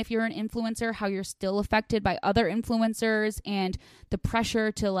even if you're an influencer, how you're still affected by other influencers and the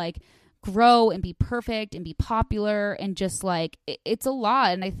pressure to like grow and be perfect and be popular, and just like it's a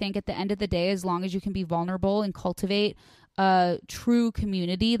lot. And I think at the end of the day, as long as you can be vulnerable and cultivate a true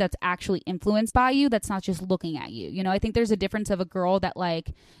community that's actually influenced by you, that's not just looking at you, you know, I think there's a difference of a girl that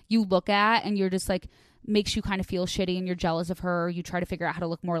like you look at and you're just like makes you kind of feel shitty and you're jealous of her, you try to figure out how to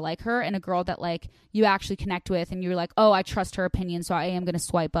look more like her, and a girl that like you actually connect with and you're like, oh, I trust her opinion, so I am going to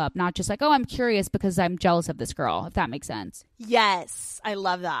swipe up, not just like, oh, I'm curious because I'm jealous of this girl, if that makes sense. Yes, I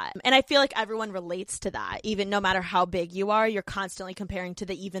love that. And I feel like everyone relates to that. Even no matter how big you are, you're constantly comparing to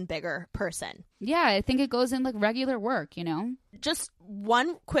the even bigger person. Yeah, I think it goes in like regular work, you know? Just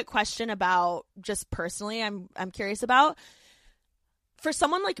one quick question about just personally, I'm curious about. For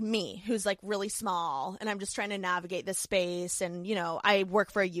someone like me who's like really small and I'm just trying to navigate this space, and you know, I work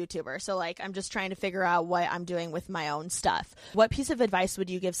for a YouTuber, so like I'm just trying to figure out what I'm doing with my own stuff. What piece of advice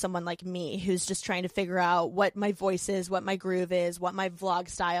would you give someone like me who's just trying to figure out what my voice is, what my groove is, what my vlog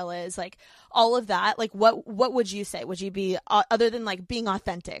style is, like all of that? Like what would you say? Would you be other than like being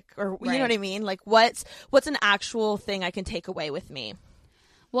authentic, or you know what I mean? Like what's an actual thing I can take away with me?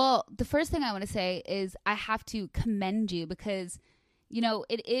 Well, the first thing I want to say is I have to commend you, because you know,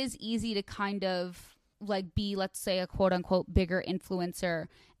 it is easy to kind of like be, let's say, a quote unquote bigger influencer,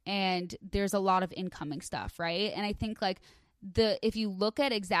 and there's a lot of incoming stuff, right? And I think like if you look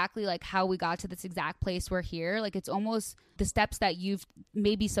at exactly like how we got to this exact place we're here, like it's almost the steps that you've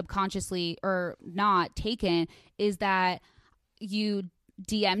maybe subconsciously or not taken is that you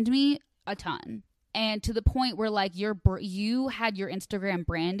DM'd me a ton. And to the point where like you had your Instagram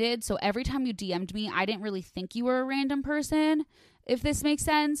branded, so every time you DM'd me, I didn't really think you were a random person, if this makes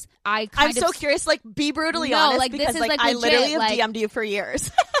sense. I'm so curious, like be brutally honest, like, because this is, like like, I legit, literally have like, DM'd you for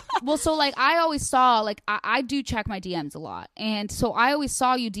years. Well, so like I always saw, like I do check my DMs a lot, and so I always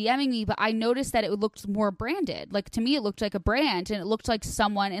saw you DMing me, but I noticed that it looked more branded. Like to me, it looked like a brand, and it looked like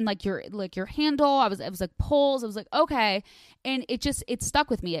someone in like your handle. It was like polls. I was like, okay, and it stuck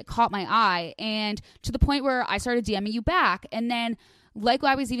with me. It caught my eye, and to the point where I started DMing you back, and then. Like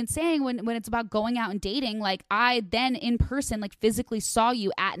I was even saying, when it's about going out and dating, like I then in person, like physically saw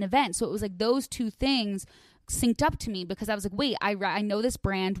you at an event. So it was like those two things synced up to me, because I was like, wait, I know this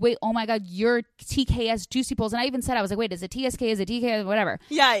brand. Wait, oh my God, you're TKS Juicy Pulls. And I even said, I was like, wait, is it TSK? Is it TK? Whatever.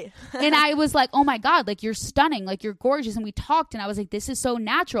 Yeah. And I was like, oh my God, like you're stunning. Like you're gorgeous. And we talked, and I was like, this is so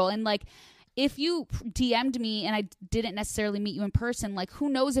natural. And like, if you DM'd me and I didn't necessarily meet you in person, like who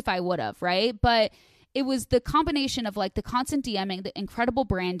knows if I would have, right? But it was the combination of like the constant DMing, the incredible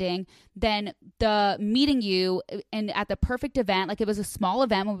branding, then the meeting you and at the perfect event. Like it was a small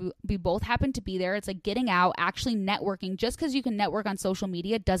event when we both happened to be there. It's like getting out, actually networking. Just because you can network on social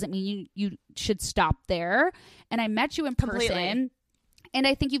media doesn't mean you should stop there. And I met you in person. Completely. And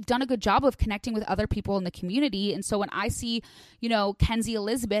I think you've done a good job of connecting with other people in the community. And so when I see, you know, Kenzie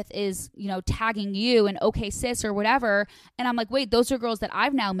Elizabeth is, you know, tagging you and OK Sis or whatever, and I'm like, wait, those are girls that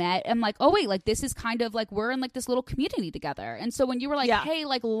I've now met. I'm like, oh, wait, like this is kind of like we're in like this little community together. And so when you were like, hey,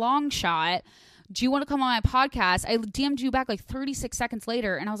 like long shot, do you want to come on my podcast? I DM'd you back like 36 seconds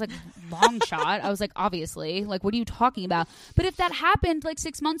later, and I was like, long shot? I was like, obviously, like, what are you talking about? But if that happened like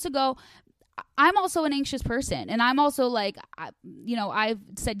 6 months ago, I'm also an anxious person, and I'm also like, you know, I've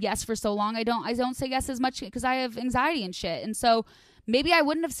said yes for so long. I don't say yes as much because I have anxiety and shit. And so maybe I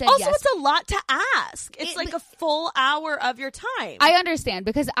wouldn't have said yes. Also, it's a lot to ask. It's like a full hour of your time. I understand,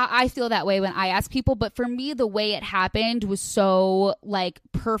 because I feel that way when I ask people. But for me, the way it happened was so like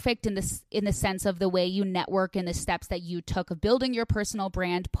perfect in the sense of the way you network and the steps that you took of building your personal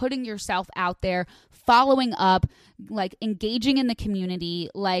brand, putting yourself out there, following up, like engaging in the community.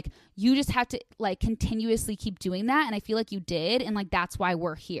 Like you just have to like continuously keep doing that. And I feel like you did. And like, that's why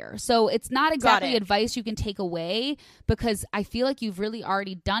we're here. So it's not exactly advice you can take away, because I feel like you've really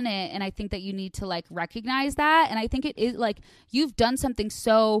already done it. And I think that you need to like recognize that. And I think it is like, you've done something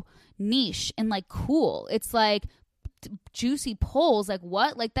so niche and like cool. It's like juicy polls. Like,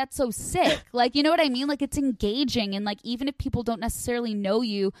 what? Like, that's so sick. Like, you know what I mean? Like, it's engaging. And like, even if people don't necessarily know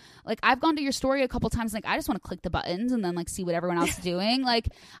you, like, I've gone to your story a couple times. Like, I just want to click the buttons and then like see what everyone else is doing. Like,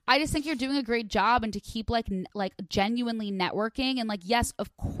 I just think you're doing a great job, and to keep like genuinely networking, and like, yes,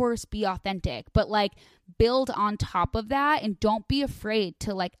 of course, be authentic, but like build on top of that, and don't be afraid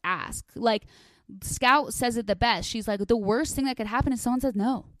to like ask. Like, Scout says it the best. She's like, the worst thing that could happen is someone says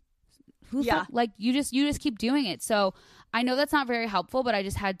no. Like, you just keep doing it. So I know that's not very helpful, but I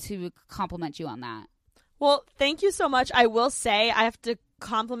just had to compliment you on that. Well, thank you so much. I will say I have to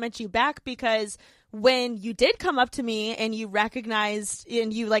compliment you back, because when you did come up to me and you recognized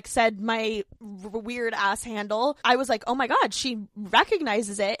and you like said my weird ass handle, I was like, oh my God, she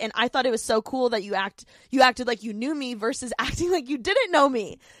recognizes it. And I thought it was so cool that you acted like you knew me versus acting like you didn't know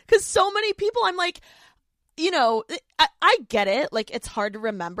me. Because so many people, I'm like, you know, I get it. Like, it's hard to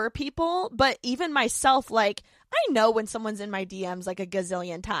remember people, but even myself, like, I know when someone's in my DMs like a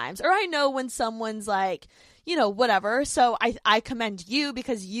gazillion times, or I know when someone's like, you know, whatever. So I commend you,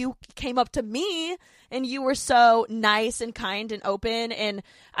 because you came up to me and you were so nice and kind and open. And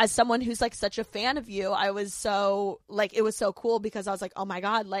as someone who's like such a fan of you, I was so like, it was so cool, because I was like, oh my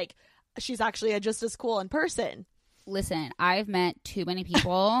God, like, she's actually just as cool in person. Listen, I've met too many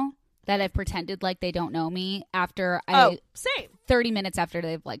people that have pretended like they don't know me after same 30 minutes after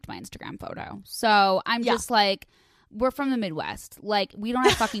they've liked my Instagram photo. So I'm just like, we're from the Midwest. Like, we don't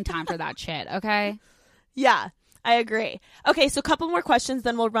have fucking time for that shit, okay? Yeah, I agree. Okay, so a couple more questions,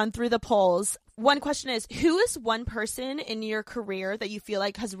 then we'll run through the polls. One question is, who is one person in your career that you feel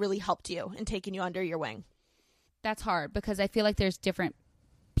like has really helped you and taken you under your wing? That's hard, because I feel like there's different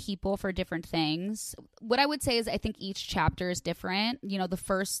people for different things. What I would say is I think each chapter is different. You know, the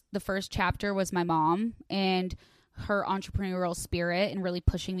first chapter was my mom and her entrepreneurial spirit and really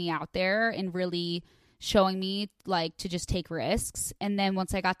pushing me out there and really showing me like to just take risks. And then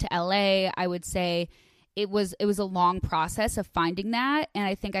once I got to LA, I would say it was a long process of finding that. And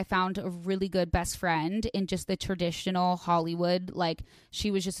I think I found a really good best friend in just the traditional Hollywood. Like,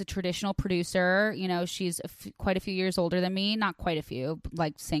 she was just a traditional producer. You know, she's quite a few years older than me. Not quite a few,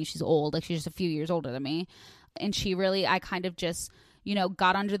 like saying she's old. Like, she's just a few years older than me. And she really, I kind of just, you know,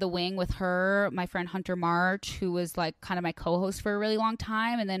 got under the wing with her, my friend Hunter March, who was like kind of my co-host for a really long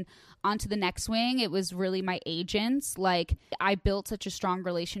time. And then onto the next wing, it was really my agents. Like, I built such a strong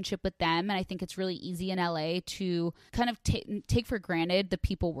relationship with them, and I think it's really easy in LA to kind of take for granted the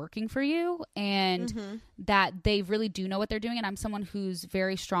people working for you, and that they really do know what they're doing. And I'm someone who's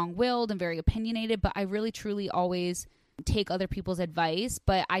very strong-willed and very opinionated, but I really truly always take other people's advice,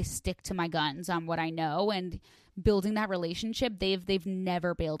 but I stick to my guns on what I know. And building that relationship, they've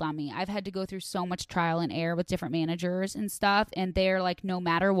never bailed on me. I've had to go through so much trial and error with different managers and stuff, and they're like, no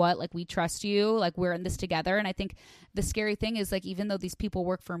matter what, like, we trust you, like, we're in this together. And I think the scary thing is, like, even though these people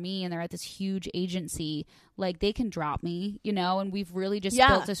work for me and they're at this huge agency, like, they can drop me, you know. And we've really just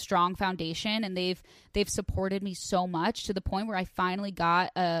built a strong foundation, and they've supported me so much, to the point where I finally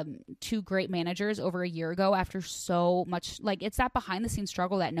got 2 great managers over a year ago after so much. Like, it's that behind the scenes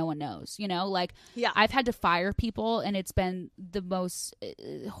struggle that no one knows, you know. Like, I've had to fire people, and it's been the most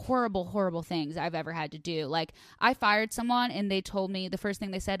horrible things I've ever had to do. Like, I fired someone, and they told me, the first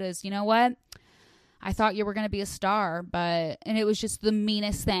thing they said was, you know what, I thought you were going to be a star, and it was just the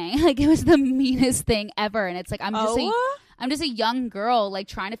meanest thing. Like, it was the meanest thing ever. And it's like, I'm just a young girl, like,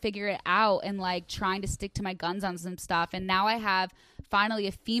 trying to figure it out and like trying to stick to my guns on some stuff. And now I have finally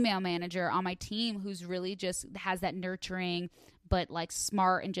a female manager on my team who's really just has that nurturing, but like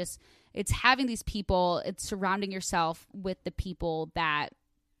smart, and just, it's having these people, it's surrounding yourself with the people that,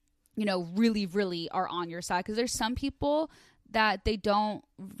 you know, really, really are on your side. Because there's some people that they don't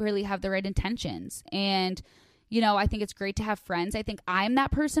really have the right intentions. And, you know, I think it's great to have friends. I think I'm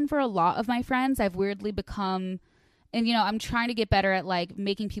that person for a lot of my friends. I've weirdly become, and, you know, I'm trying to get better at like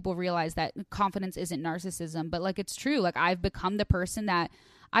making people realize that confidence isn't narcissism, but like, it's true. Like, I've become the person that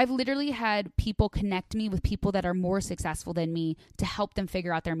I've literally had people connect me with people that are more successful than me to help them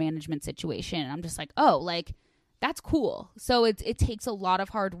figure out their management situation. And I'm just like, oh, like, that's cool. So it takes a lot of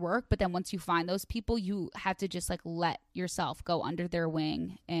hard work, but then once you find those people, you have to just like let yourself go under their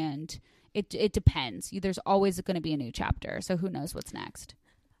wing, and it depends. There's always going to be a new chapter, so who knows what's next.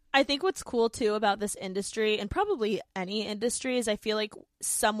 I think what's cool too about this industry, and probably any industry, is I feel like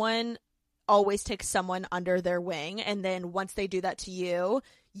someone always takes someone under their wing, and then once they do that to you,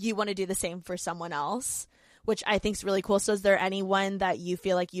 you want to do the same for someone else, which I think is really cool. So is there anyone that you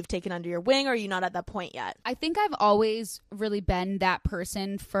feel like you've taken under your wing, or are you not at that point yet? I think I've always really been that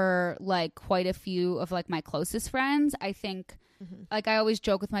person for like quite a few of like my closest friends. I think, Like I always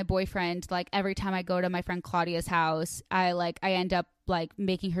joke with my boyfriend, like every time I go to my friend Claudia's house, I end up like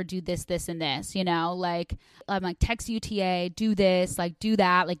making her do this, this, and this, you know, like I'm like, text UTA, do this, like do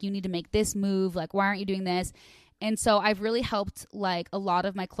that, like you need to make this move, like why aren't you doing this? And so I've really helped like a lot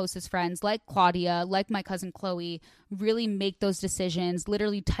of my closest friends like Claudia, like my cousin Chloe, really make those decisions,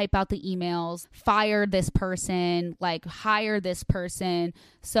 literally type out the emails, fire this person, like hire this person.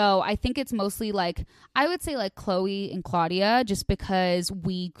 So I think it's mostly like, I would say like Chloe and Claudia, just because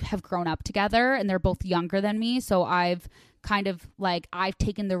we have grown up together and they're both younger than me. So I've kind of like, I've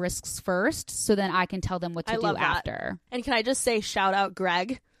taken the risks first so then I can tell them what to do after. And can I just say shout out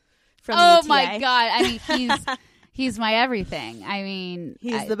Greg from Oh UTA. my God. I mean, he's my everything. I mean,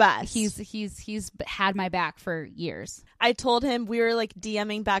 he's the best. He's had my back for years. I told him, we were like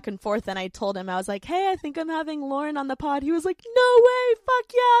DMing back and forth, and I told him, I was like, hey, I think I'm having Lauren on the pod. He was like, no way,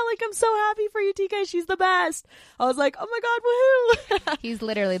 fuck yeah, like I'm so happy for you, TK, she's the best. I was like, oh my God, woohoo. He's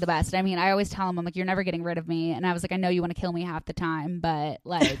literally the best. I mean, I always tell him, I'm like, you're never getting rid of me. And I was like, I know you want to kill me half the time, but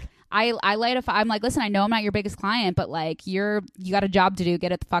like I light a fire. I'm like, listen, I know I'm not your biggest client, but like you got a job to do,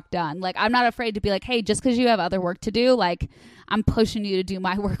 get it the fuck done. Like I'm not afraid to be like, hey, just because you have other work to do, like I'm pushing you to do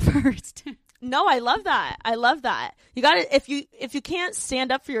my work first. No, I love that. I love that. You got to, if you can't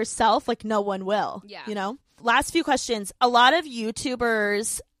stand up for yourself, like no one will. Yeah. You know? Last few questions. A lot of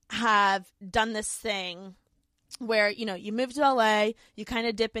YouTubers have done this thing where, you know, you move to LA, you kind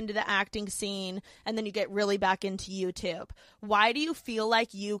of dip into the acting scene, and then you get really back into YouTube. Why do you feel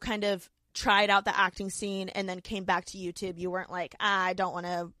like you kind of tried out the acting scene and then came back to YouTube? You weren't like, I don't want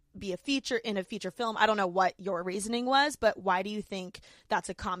to be in a feature film. I don't know what your reasoning was, but why do you think that's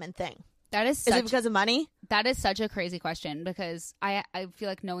a common thing? Is it because of money? That is such a crazy question because I feel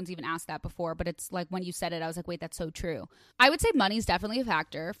like no one's even asked that before, but it's like when you said it, I was like, wait, that's so true. I would say money is definitely a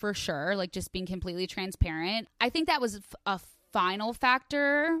factor for sure. Like just being completely transparent. I think that was a final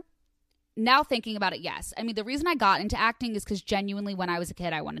factor. Now thinking about it, yes. I mean, the reason I got into acting is because genuinely when I was a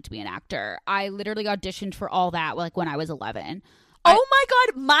kid, I wanted to be an actor. I literally auditioned for all that like when I was 11. Oh my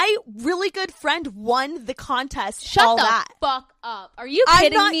God, my really good friend won the contest. Shut the fuck up. Are you kidding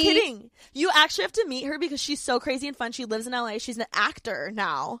me? I'm not kidding. You actually have to meet her because she's so crazy and fun. She lives in LA. She's an actor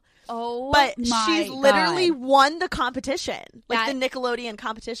now. Oh, but my she's literally won the competition, like the Nickelodeon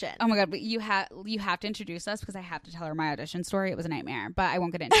competition. Oh my God, but you have to introduce us because I have to tell her my audition story. It was a nightmare, but I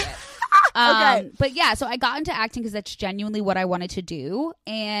won't get into it. Okay. But yeah, so I got into acting because that's genuinely what I wanted to do.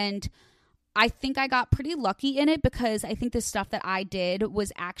 And I think I got pretty lucky in it because I think the stuff that I did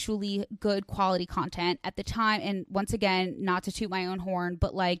was actually good quality content at the time. And once again, not to toot my own horn,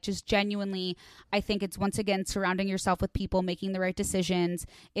 but like just genuinely, I think it's once again surrounding yourself with people, making the right decisions.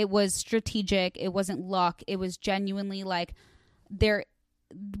 It was strategic. It wasn't luck. It was genuinely like where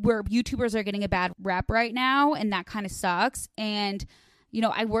YouTubers are getting a bad rep right now. And that kind of sucks. And you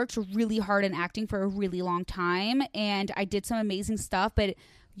know, I worked really hard in acting for a really long time and I did some amazing stuff, but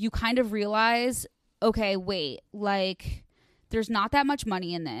you kind of realize, okay, wait, like there's not that much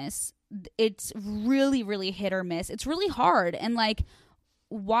money in this. It's really, really hit or miss. It's really hard. And like,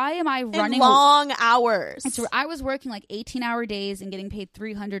 why am I running long hours? I was working like 18-hour days and getting paid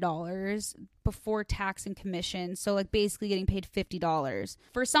 $300 before tax and commission. So like basically getting paid $50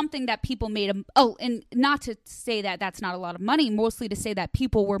 for something that people made. And not to say that that's not a lot of money, mostly to say that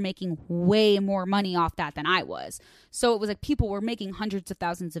people were making way more money off that than I was. So it was like people were making hundreds of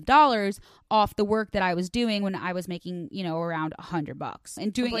thousands of dollars off the work that I was doing when I was making, you know, around $100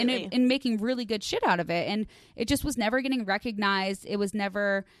 and doing and making really good shit out of it. And it just was never getting recognized. It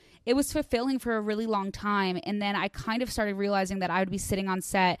was fulfilling for a really long time. And then I kind of started realizing that I would be sitting on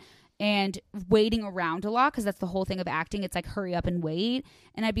set and waiting around a lot because that's the whole thing of acting. It's like hurry up and wait.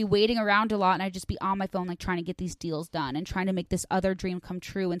 And I'd be waiting around a lot and I'd just be on my phone like trying to get these deals done and trying to make this other dream come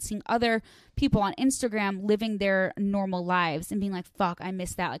true and seeing other people on Instagram living their normal lives and being like, fuck, I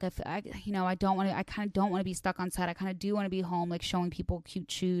miss that. Like, I kind of don't want to be stuck on set. I kind of do want to be home like showing people cute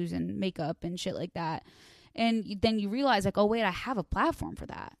shoes and makeup and shit like that. And then you realize like, oh wait, I have a platform for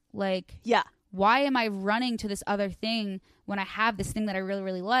that. Like, yeah. Why am I running to this other thing when I have this thing that I really,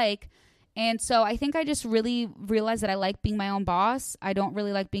 really like? And so I think I just really realized that I like being my own boss. I don't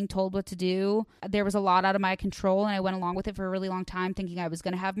really like being told what to do. There was a lot out of my control and I went along with it for a really long time thinking I was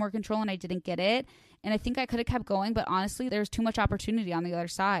going to have more control and I didn't get it. And I think I could have kept going, but honestly, there's too much opportunity on the other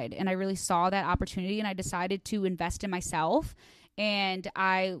side. And I really saw that opportunity and I decided to invest in myself. And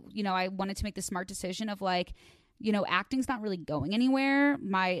I wanted to make the smart decision of like, you know, acting's not really going anywhere.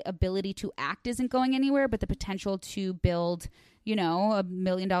 My ability to act isn't going anywhere, but the potential to build, you know, $1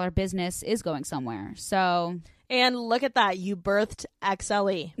 million business is going somewhere. So, and look at that. You birthed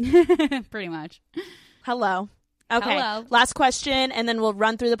XLE. Pretty much. Hello. Okay. Hello. Last question, and then we'll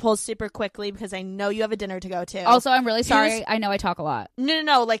run through the polls super quickly because I know you have a dinner to go to. Also, I'm really sorry. I know I talk a lot.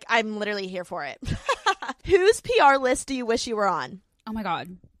 No. Like, I'm literally here for it. Whose PR list do you wish you were on? Oh my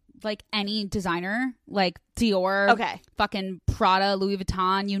God. Like any designer, like Dior, Okay. fucking Prada, Louis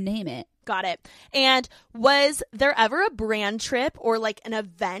Vuitton, you name it. Got it. And was there ever a brand trip or like an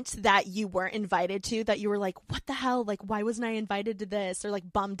event that you weren't invited to that you were like, what the hell? Like, why wasn't I invited to this? Or like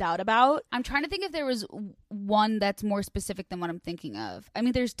bummed out about? I'm trying to think if there was one that's more specific than what I'm thinking of. I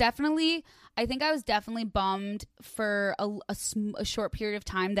mean, there's definitely, I think I was definitely bummed for a short period of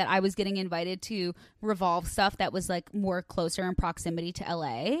time that I was getting invited to Revolve stuff that was like more closer in proximity to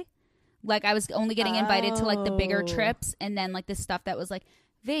LA. Like I was only getting invited to like the bigger trips, and then like this stuff that was like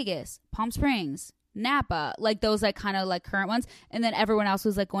Vegas, Palm Springs, Napa, like those like kind of like current ones. And then everyone else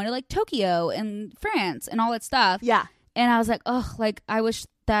was like going to like Tokyo and France and all that stuff. Yeah. And I was like, oh, like I wish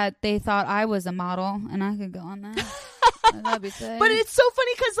that they thought I was a model and I could go on that. That'd be sick. But it's so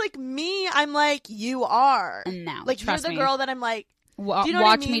funny because like me, I'm like, you are. No, like you're trust the me. girl that I'm like, do you know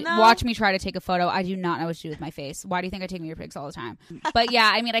watch what I mean, me though? watch me try to take a photo. I do not know what to do with my face. Why do you think I take mirror pics all the time? But yeah,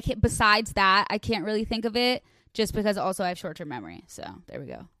 I mean, I can't. Besides that, I can't really think of it just because also I have short-term memory. So there we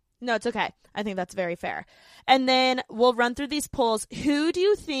go. No, it's okay. I think that's very fair. And then we'll run through these polls. Who do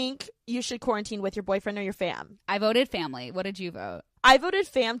you think you should quarantine with, your boyfriend or your fam? I voted family. What did you vote? I voted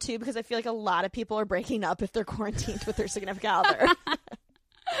fam too because I feel like a lot of people are breaking up if they're quarantined with their significant other.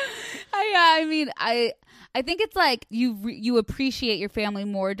 I think it's like you appreciate your family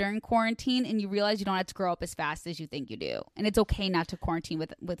more during quarantine, and you realize you don't have to grow up as fast as you think you do, and it's okay not to quarantine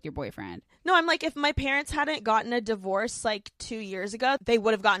with your boyfriend. No, I'm like, if my parents hadn't gotten a divorce like 2 years ago, they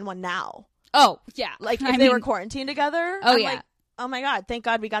would have gotten one now. Oh yeah, Like if they were quarantined together. Oh, I'm yeah. like, oh my God, thank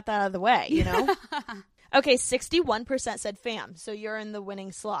God we got that out of the way, you know? Okay, 61% said fam, so you're in the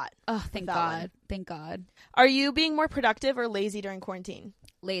winning slot. Oh, thank that God. one. Thank God. Are you being more productive or lazy during quarantine?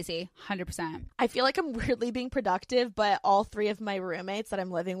 Lazy, 100%. I feel like I'm weirdly being productive, but all three of my roommates that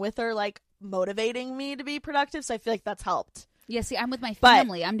I'm living with are like motivating me to be productive, so I feel like that's helped. Yeah, see, I'm with my But-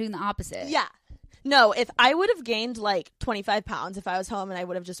 family. I'm doing the opposite. Yeah. No, if I would have gained like 25 pounds if I was home and I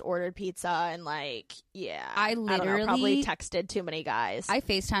would have just ordered pizza and like, yeah. I don't know, literally- probably texted too many guys. I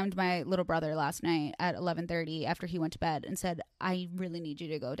FaceTimed my little brother last night at 11:30 after he went to bed and said, I really need you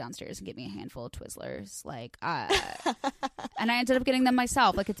to go downstairs and get me a handful of Twizzlers. Like, and I ended up getting them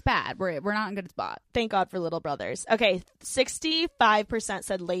myself. Like, it's bad. We're not in a good spot. Thank God for little brothers. Okay, 65%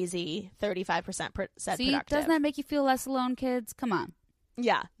 said lazy, 35% said See, productive. doesn't that make you feel less alone, kids? Come on.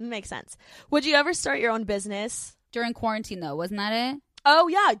 Yeah, makes sense. Would you ever start your own business? During quarantine, though, wasn't that it? Oh,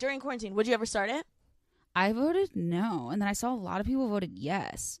 yeah, during quarantine. Would you ever start it? I voted no. And then I saw a lot of people voted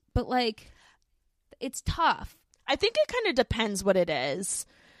yes. But, like, it's tough. I think it kind of depends what it is.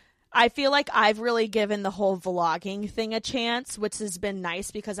 I feel like I've really given the whole vlogging thing a chance, which has been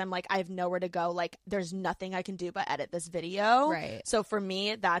nice because I'm like, I have nowhere to go. Like, there's nothing I can do but edit this video. Right. So for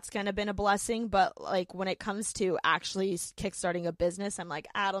me, that's kind of been a blessing. But like when it comes to actually kickstarting a business, I'm like,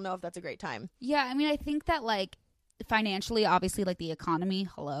 I don't know if that's a great time. Yeah, I mean, I think that, like, financially, obviously, like, the economy,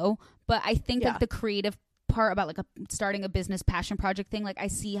 hello. But I think, Yeah. like, the creative part about, like, starting a business passion project thing, like, I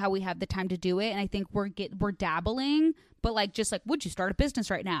see how we have the time to do it. And I think we're dabbling. But, like, just, like, would you start a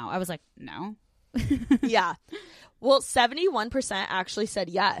business right now? I was like, no. Yeah. Well, 71% actually said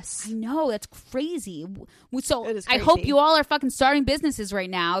yes. I know, that's crazy. So It is I hope crazy. you all are fucking starting businesses right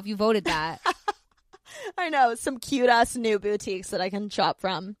now if you voted that. I know, some cute ass new boutiques that I can shop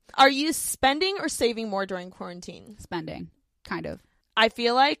from. Are you spending or saving more during quarantine? Spending, kind of. I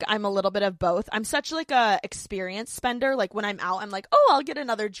feel like I'm a little bit of both. I'm such like a experience spender. Like when I'm out, I'm like, oh, I'll get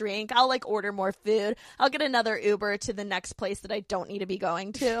another drink. I'll like order more food. I'll get another Uber to the next place that I don't need to be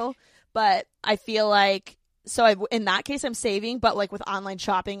going to. But I feel like, in that case, I'm saving. But like with online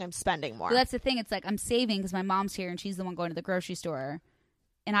shopping, I'm spending more. Well, that's the thing. It's like I'm saving because my mom's here and she's the one going to the grocery store.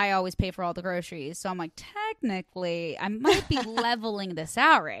 And I always pay for all the groceries. So I'm like, technically, I might be leveling this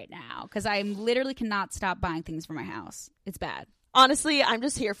out right now because I literally cannot stop buying things for my house. It's bad. Honestly, I'm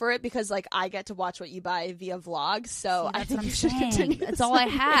just here for it because like I get to watch what you buy via vlogs. So I That's think what I'm you should saying. continue. That's all I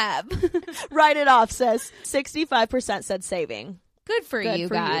have. Write it off, sis. 65% said saving. Good for Good you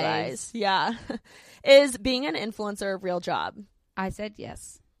for guys. you guys. Yeah. Is being an influencer a real job? I said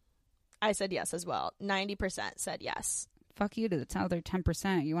yes. I said yes as well. 90% said yes. Fuck you to the other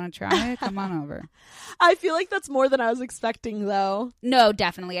 10%. You want to try it? Come on over. I feel like that's more than I was expecting, though. No,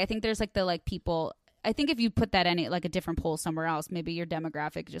 definitely. I think there's like the like people. I think if you put that any like a different poll somewhere else, maybe your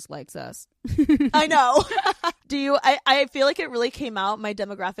demographic just likes us. I know. I feel like it really came out, my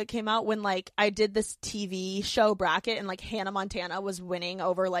demographic came out when like I did this TV show bracket and like Hannah Montana was winning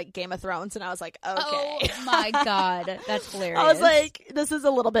over like Game of Thrones, and I was like, okay. Oh my God. That's hilarious. I was like, this is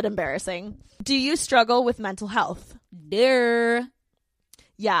a little bit embarrassing. Do you struggle with mental health? Dear.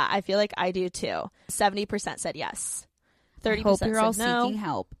 Yeah, I feel like I do too. 70% said yes. 30% Hope you're all said no. seeking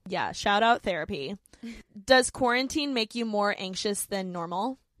help. Yeah, shout out therapy. Does quarantine make you more anxious than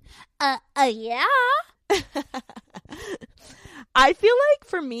normal? Yeah. I feel like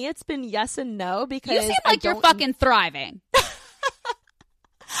for me it's been yes and no, because You seem like you're fucking thriving.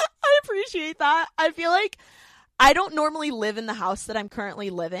 I appreciate that. I feel like I don't normally live in the house that I'm currently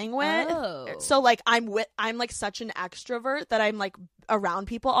living with. Oh. So like I'm like such an extrovert that I'm like around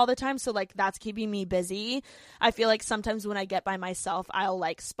people all the time, so like that's keeping me busy. I feel like sometimes when I get by myself, I'll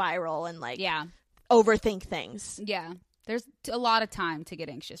like spiral and like overthink things. Yeah. There's a lot of time to get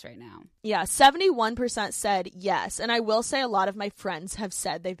anxious right now. Yeah, 71% said yes. And I will say a lot of my friends have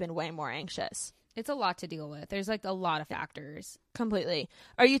said they've been way more anxious. It's a lot to deal with. There's like a lot of factors. Completely.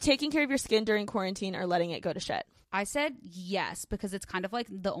 Are you taking care of your skin during quarantine or letting it go to shit? I said yes, because it's kind of like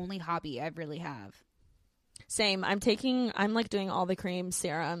the only hobby I really have. Same. I'm like doing all the creams,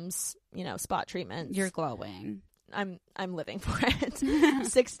 serums, spot treatments. You're glowing. I'm living for it.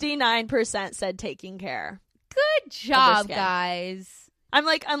 69% said taking care. Good job, guys. I'm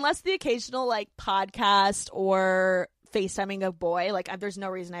like, unless the occasional like podcast or FaceTiming a boy, like there's no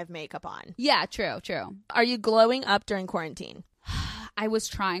reason I have makeup on. Yeah, true. Are you glowing up during quarantine? I was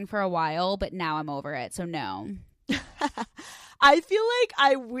trying for a while, but now I'm over it, so no. I feel like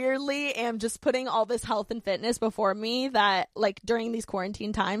I weirdly am just putting all this health and fitness before me that like during these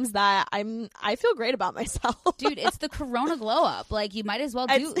quarantine times that I feel great about myself. Dude, it's the Corona glow up. Like you might as well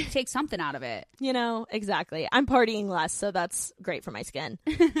take something out of it. Exactly. I'm partying less, so that's great for my skin.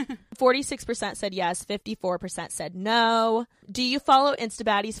 46% said yes, 54% said no. Do you follow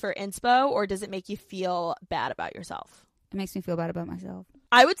Instabaddies for inspo, or does it make you feel bad about yourself? It makes me feel bad about myself.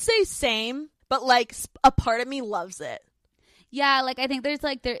 I would say same, but like a part of me loves it. Yeah, like I think there's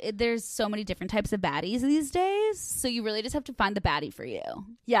like there's so many different types of baddies these days, so you really just have to find the baddie for you.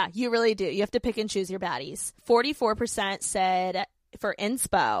 Yeah, you really do. You have to pick and choose your baddies. 44% said for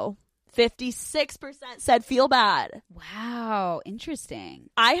inspo. 56% said feel bad. Wow, interesting.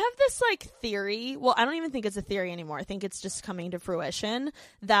 I have this like theory. Well, I don't even think it's a theory anymore. I think it's just coming to fruition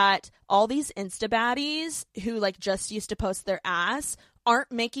that all these Insta baddies who like just used to post their ass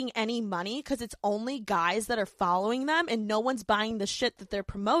aren't making any money because it's only guys that are following them and no one's buying the shit that they're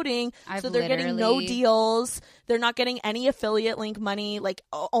promoting. So they're getting no deals. They're not getting any affiliate link money. Like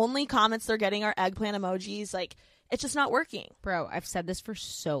only comments they're getting are eggplant emojis. Like it's just not working. Bro, I've said this for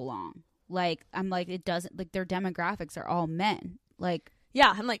so long. Like I'm like it doesn't like their demographics are all men. Like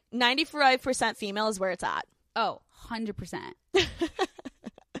yeah, I'm like 95% female is where it's at. Oh, 100%.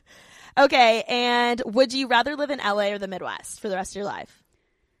 Okay, and would you rather live in LA or the Midwest for the rest of your life?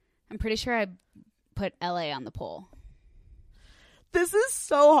 I'm pretty sure I put LA on the poll. This is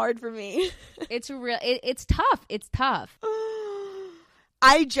so hard for me. It's real. It's tough. It's tough.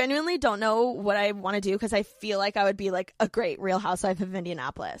 I genuinely don't know what I want to do because I feel like I would be like a great Real Housewife of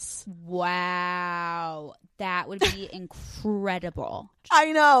Indianapolis. Wow. That would be incredible.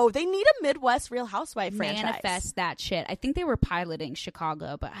 I know. They need a Midwest Real Housewife franchise. Manifest that shit. I think they were piloting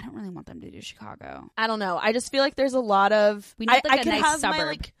Chicago, but I don't really want them to do Chicago. I don't know. I just feel like there's a lot of... We need like I could nice have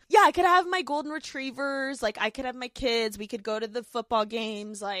suburb. I could have my golden retrievers. Like, I could have my kids. We could go to the football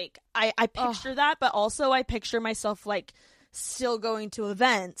games. Like, I picture that, but also I picture myself, like, still going to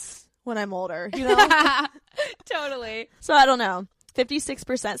events when I'm older, you know? Totally. So I don't know.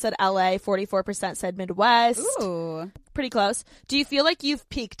 56% said LA, 44% said Midwest. Ooh. Pretty close. Do you feel like you've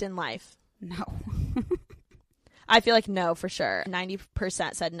peaked in life? No. I feel like no, for sure.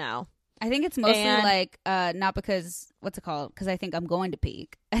 90% said no. I think it's mostly like, not because, what's it called? Because I think I'm going to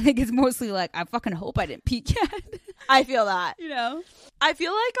peak. I think it's mostly like, I fucking hope I didn't peak yet. I feel that. You know? I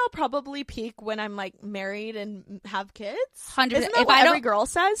feel like I'll probably peak when I'm like married and have kids. 100%. Isn't that what every girl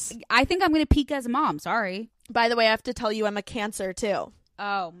says? I think I'm going to peak as a mom. Sorry. By the way, I have to tell you I'm a Cancer too.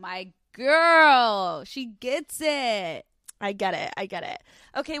 Oh, my girl. She gets it. I get it.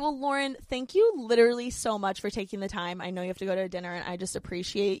 Okay, well, Lauren, thank you literally so much for taking the time. I know you have to go to dinner, and I just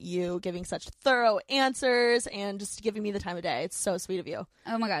appreciate you giving such thorough answers and just giving me the time of day. It's so sweet of you.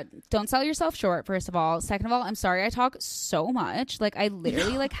 Oh my God. Don't sell yourself short, first of all. Second of all, I'm sorry I talk so much. Like, I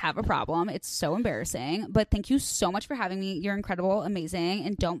literally like have a problem. It's so embarrassing. But thank you so much for having me. You're incredible, amazing,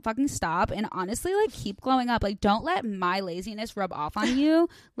 and don't fucking stop. And honestly, like, keep glowing up. Like, don't let my laziness rub off on you.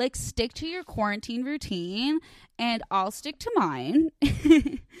 Like, stick to your quarantine routine, and I'll stick to mine.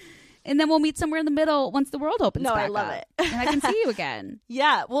 And then we'll meet somewhere in the middle once the world opens back up. I love it. And I can see you again.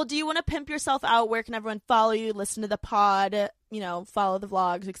 Yeah. Well, do you want to pimp yourself out? Where can everyone follow you, listen to the pod, follow the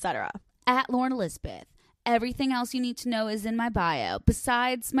vlogs, etc.? At Lauren Elizabeth. Everything else you need to know is in my bio,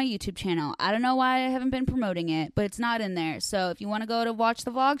 besides my YouTube channel. I don't know why I haven't been promoting it, but it's not in there. So if you want to go to watch the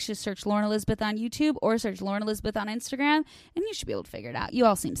vlogs, just search Lauren Elizabeth on YouTube or search Lauren Elizabeth on Instagram, and you should be able to figure it out. You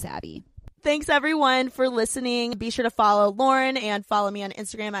all seem savvy. Thanks, everyone, for listening. Be sure to follow Lauren and follow me on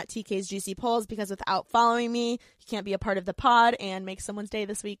Instagram at TK's Juicy Polls, because without following me, you can't be a part of the pod and make someone's day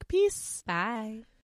this week. Peace. Bye.